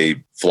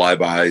NBA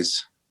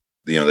flybys,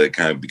 they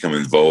kind of become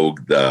in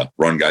vogue, the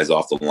run guys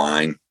off the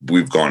line.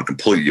 We've gone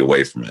completely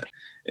away from it.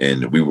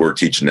 And we were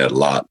teaching that a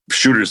lot.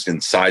 Shooters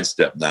can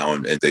sidestep now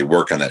and they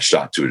work on that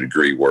shot to a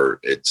degree where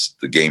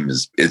the game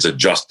is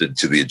adjusted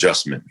to the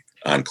adjustment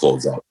on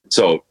closeout.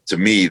 So to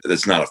me,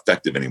 that's not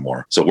effective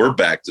anymore. So we're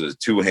back to the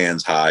 2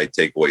 hands high,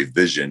 take away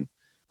vision,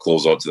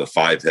 close out to the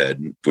 5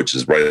 head, which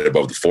is right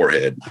above the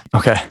forehead.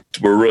 Okay.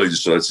 We're really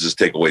let's just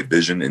take away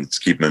vision and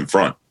keep them in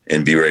front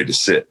and be ready to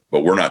sit.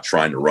 But we're not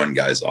trying to run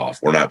guys off.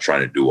 We're not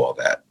trying to do all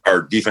that.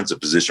 Our defensive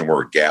position,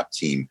 we're a gap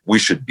team. We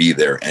should be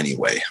there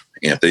anyway.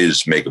 And if they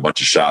just make a bunch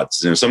of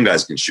shots, some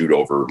guys can shoot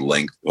over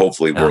length.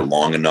 Hopefully we're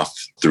long enough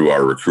through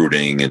our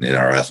recruiting and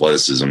our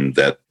athleticism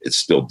that it's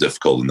still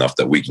difficult enough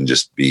that we can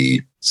just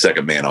be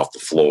second man off the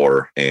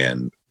floor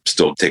and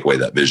still take away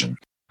that vision.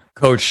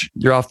 Coach,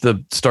 you're off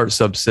the start,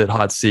 sub, sit,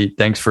 hot seat.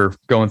 Thanks for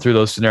going through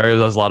those scenarios.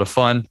 That was a lot of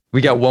fun.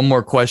 We got one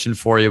more question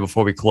for you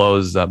before we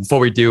close. Before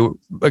we do,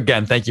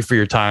 again, thank you for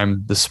your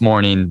time this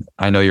morning.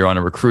 I know you're on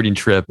a recruiting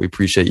trip. We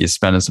appreciate you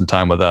spending some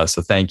time with us.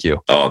 So thank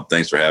you. Oh,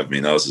 thanks for having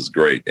me. No, this is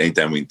great.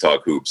 Anytime we can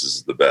talk hoops, this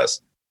is the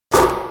best.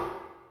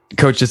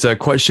 Coach, it's a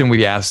question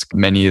we ask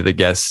many of the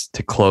guests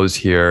to close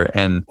here.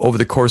 And over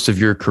the course of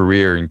your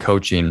career in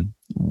coaching,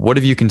 what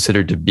have you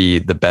considered to be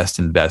the best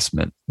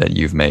investment that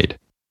you've made?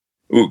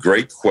 Ooh,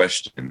 great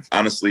question.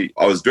 Honestly,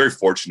 I was very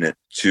fortunate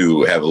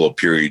to have a little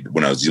period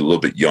when I was a little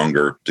bit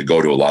younger to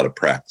go to a lot of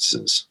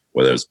practices,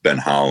 whether it's Ben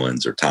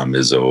Hollins or Tom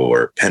Izzo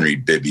or Henry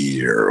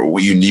Bibby or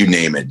you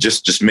name it,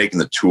 just making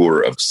the tour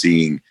of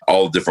seeing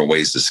all the different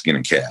ways to skin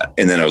a cat.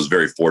 And then I was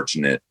very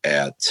fortunate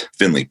at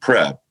Findlay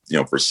Prep,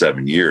 for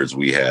 7 years,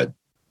 we had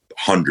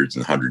hundreds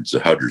and hundreds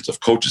of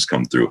coaches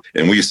come through.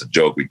 And we used to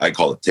joke, I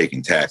call it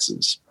taking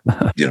taxes.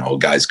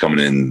 Guys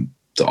coming in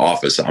the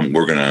office,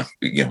 we're gonna,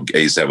 I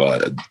used to have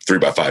a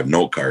 3x5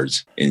 note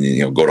cards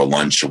and go to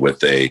lunch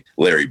with a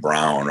Larry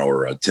Brown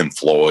or a Tim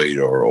Floyd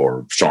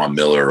or Sean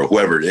Miller or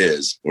whoever it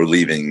is. We're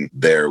leaving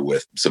there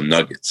with some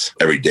nuggets.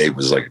 Every day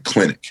was like a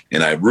clinic,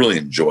 and I really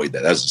enjoyed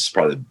that. That's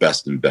probably the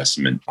best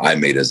investment I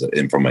made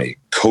and from a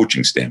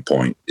coaching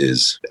standpoint.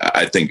 Is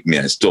I think,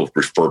 I still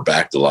refer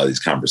back to a lot of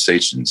these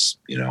conversations.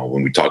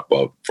 When we talk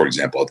about, for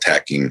example,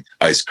 attacking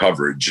ice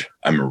coverage,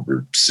 I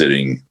remember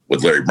sitting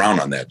with Larry Brown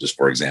on that, just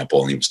for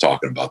example, and he was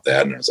talking about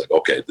that. And I was like,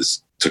 okay,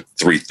 this took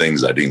 3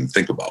 things I didn't even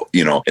think about,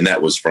 and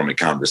that was from a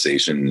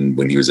conversation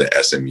when he was at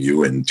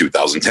SMU in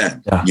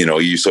 2010.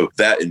 Yeah. So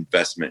that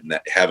investment and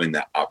that having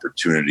that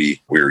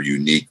opportunity, we were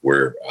unique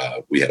where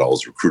we had all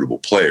those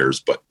recruitable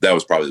players, but that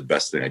was probably the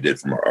best thing I did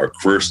from our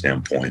career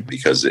standpoint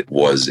because it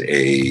was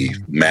a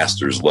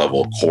master's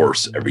level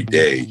course every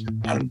day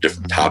on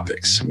different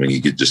topics. When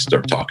you could just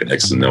start talking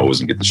X and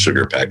O's and get the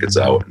sugar packets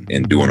out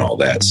and doing all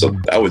that. So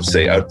I would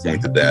say I'd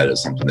point to that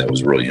as something that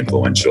was really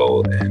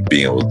influential and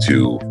being able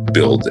to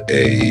build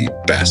a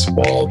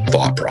basketball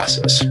thought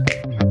process.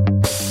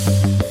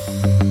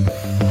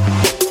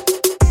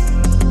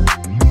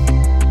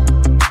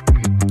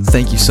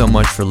 Thank you so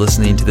much for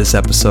listening to this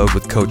episode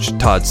with Coach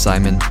Todd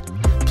Simon.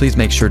 Please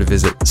make sure to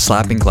visit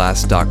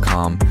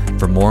slappingglass.com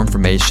for more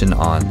information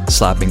on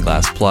Slapping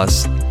Glass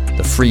Plus,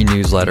 the free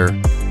newsletter,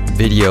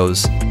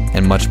 videos,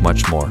 and much,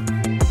 much more.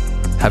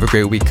 Have a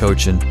great week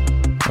coaching,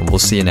 and we'll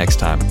see you next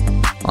time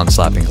on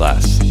Slapping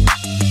Glass.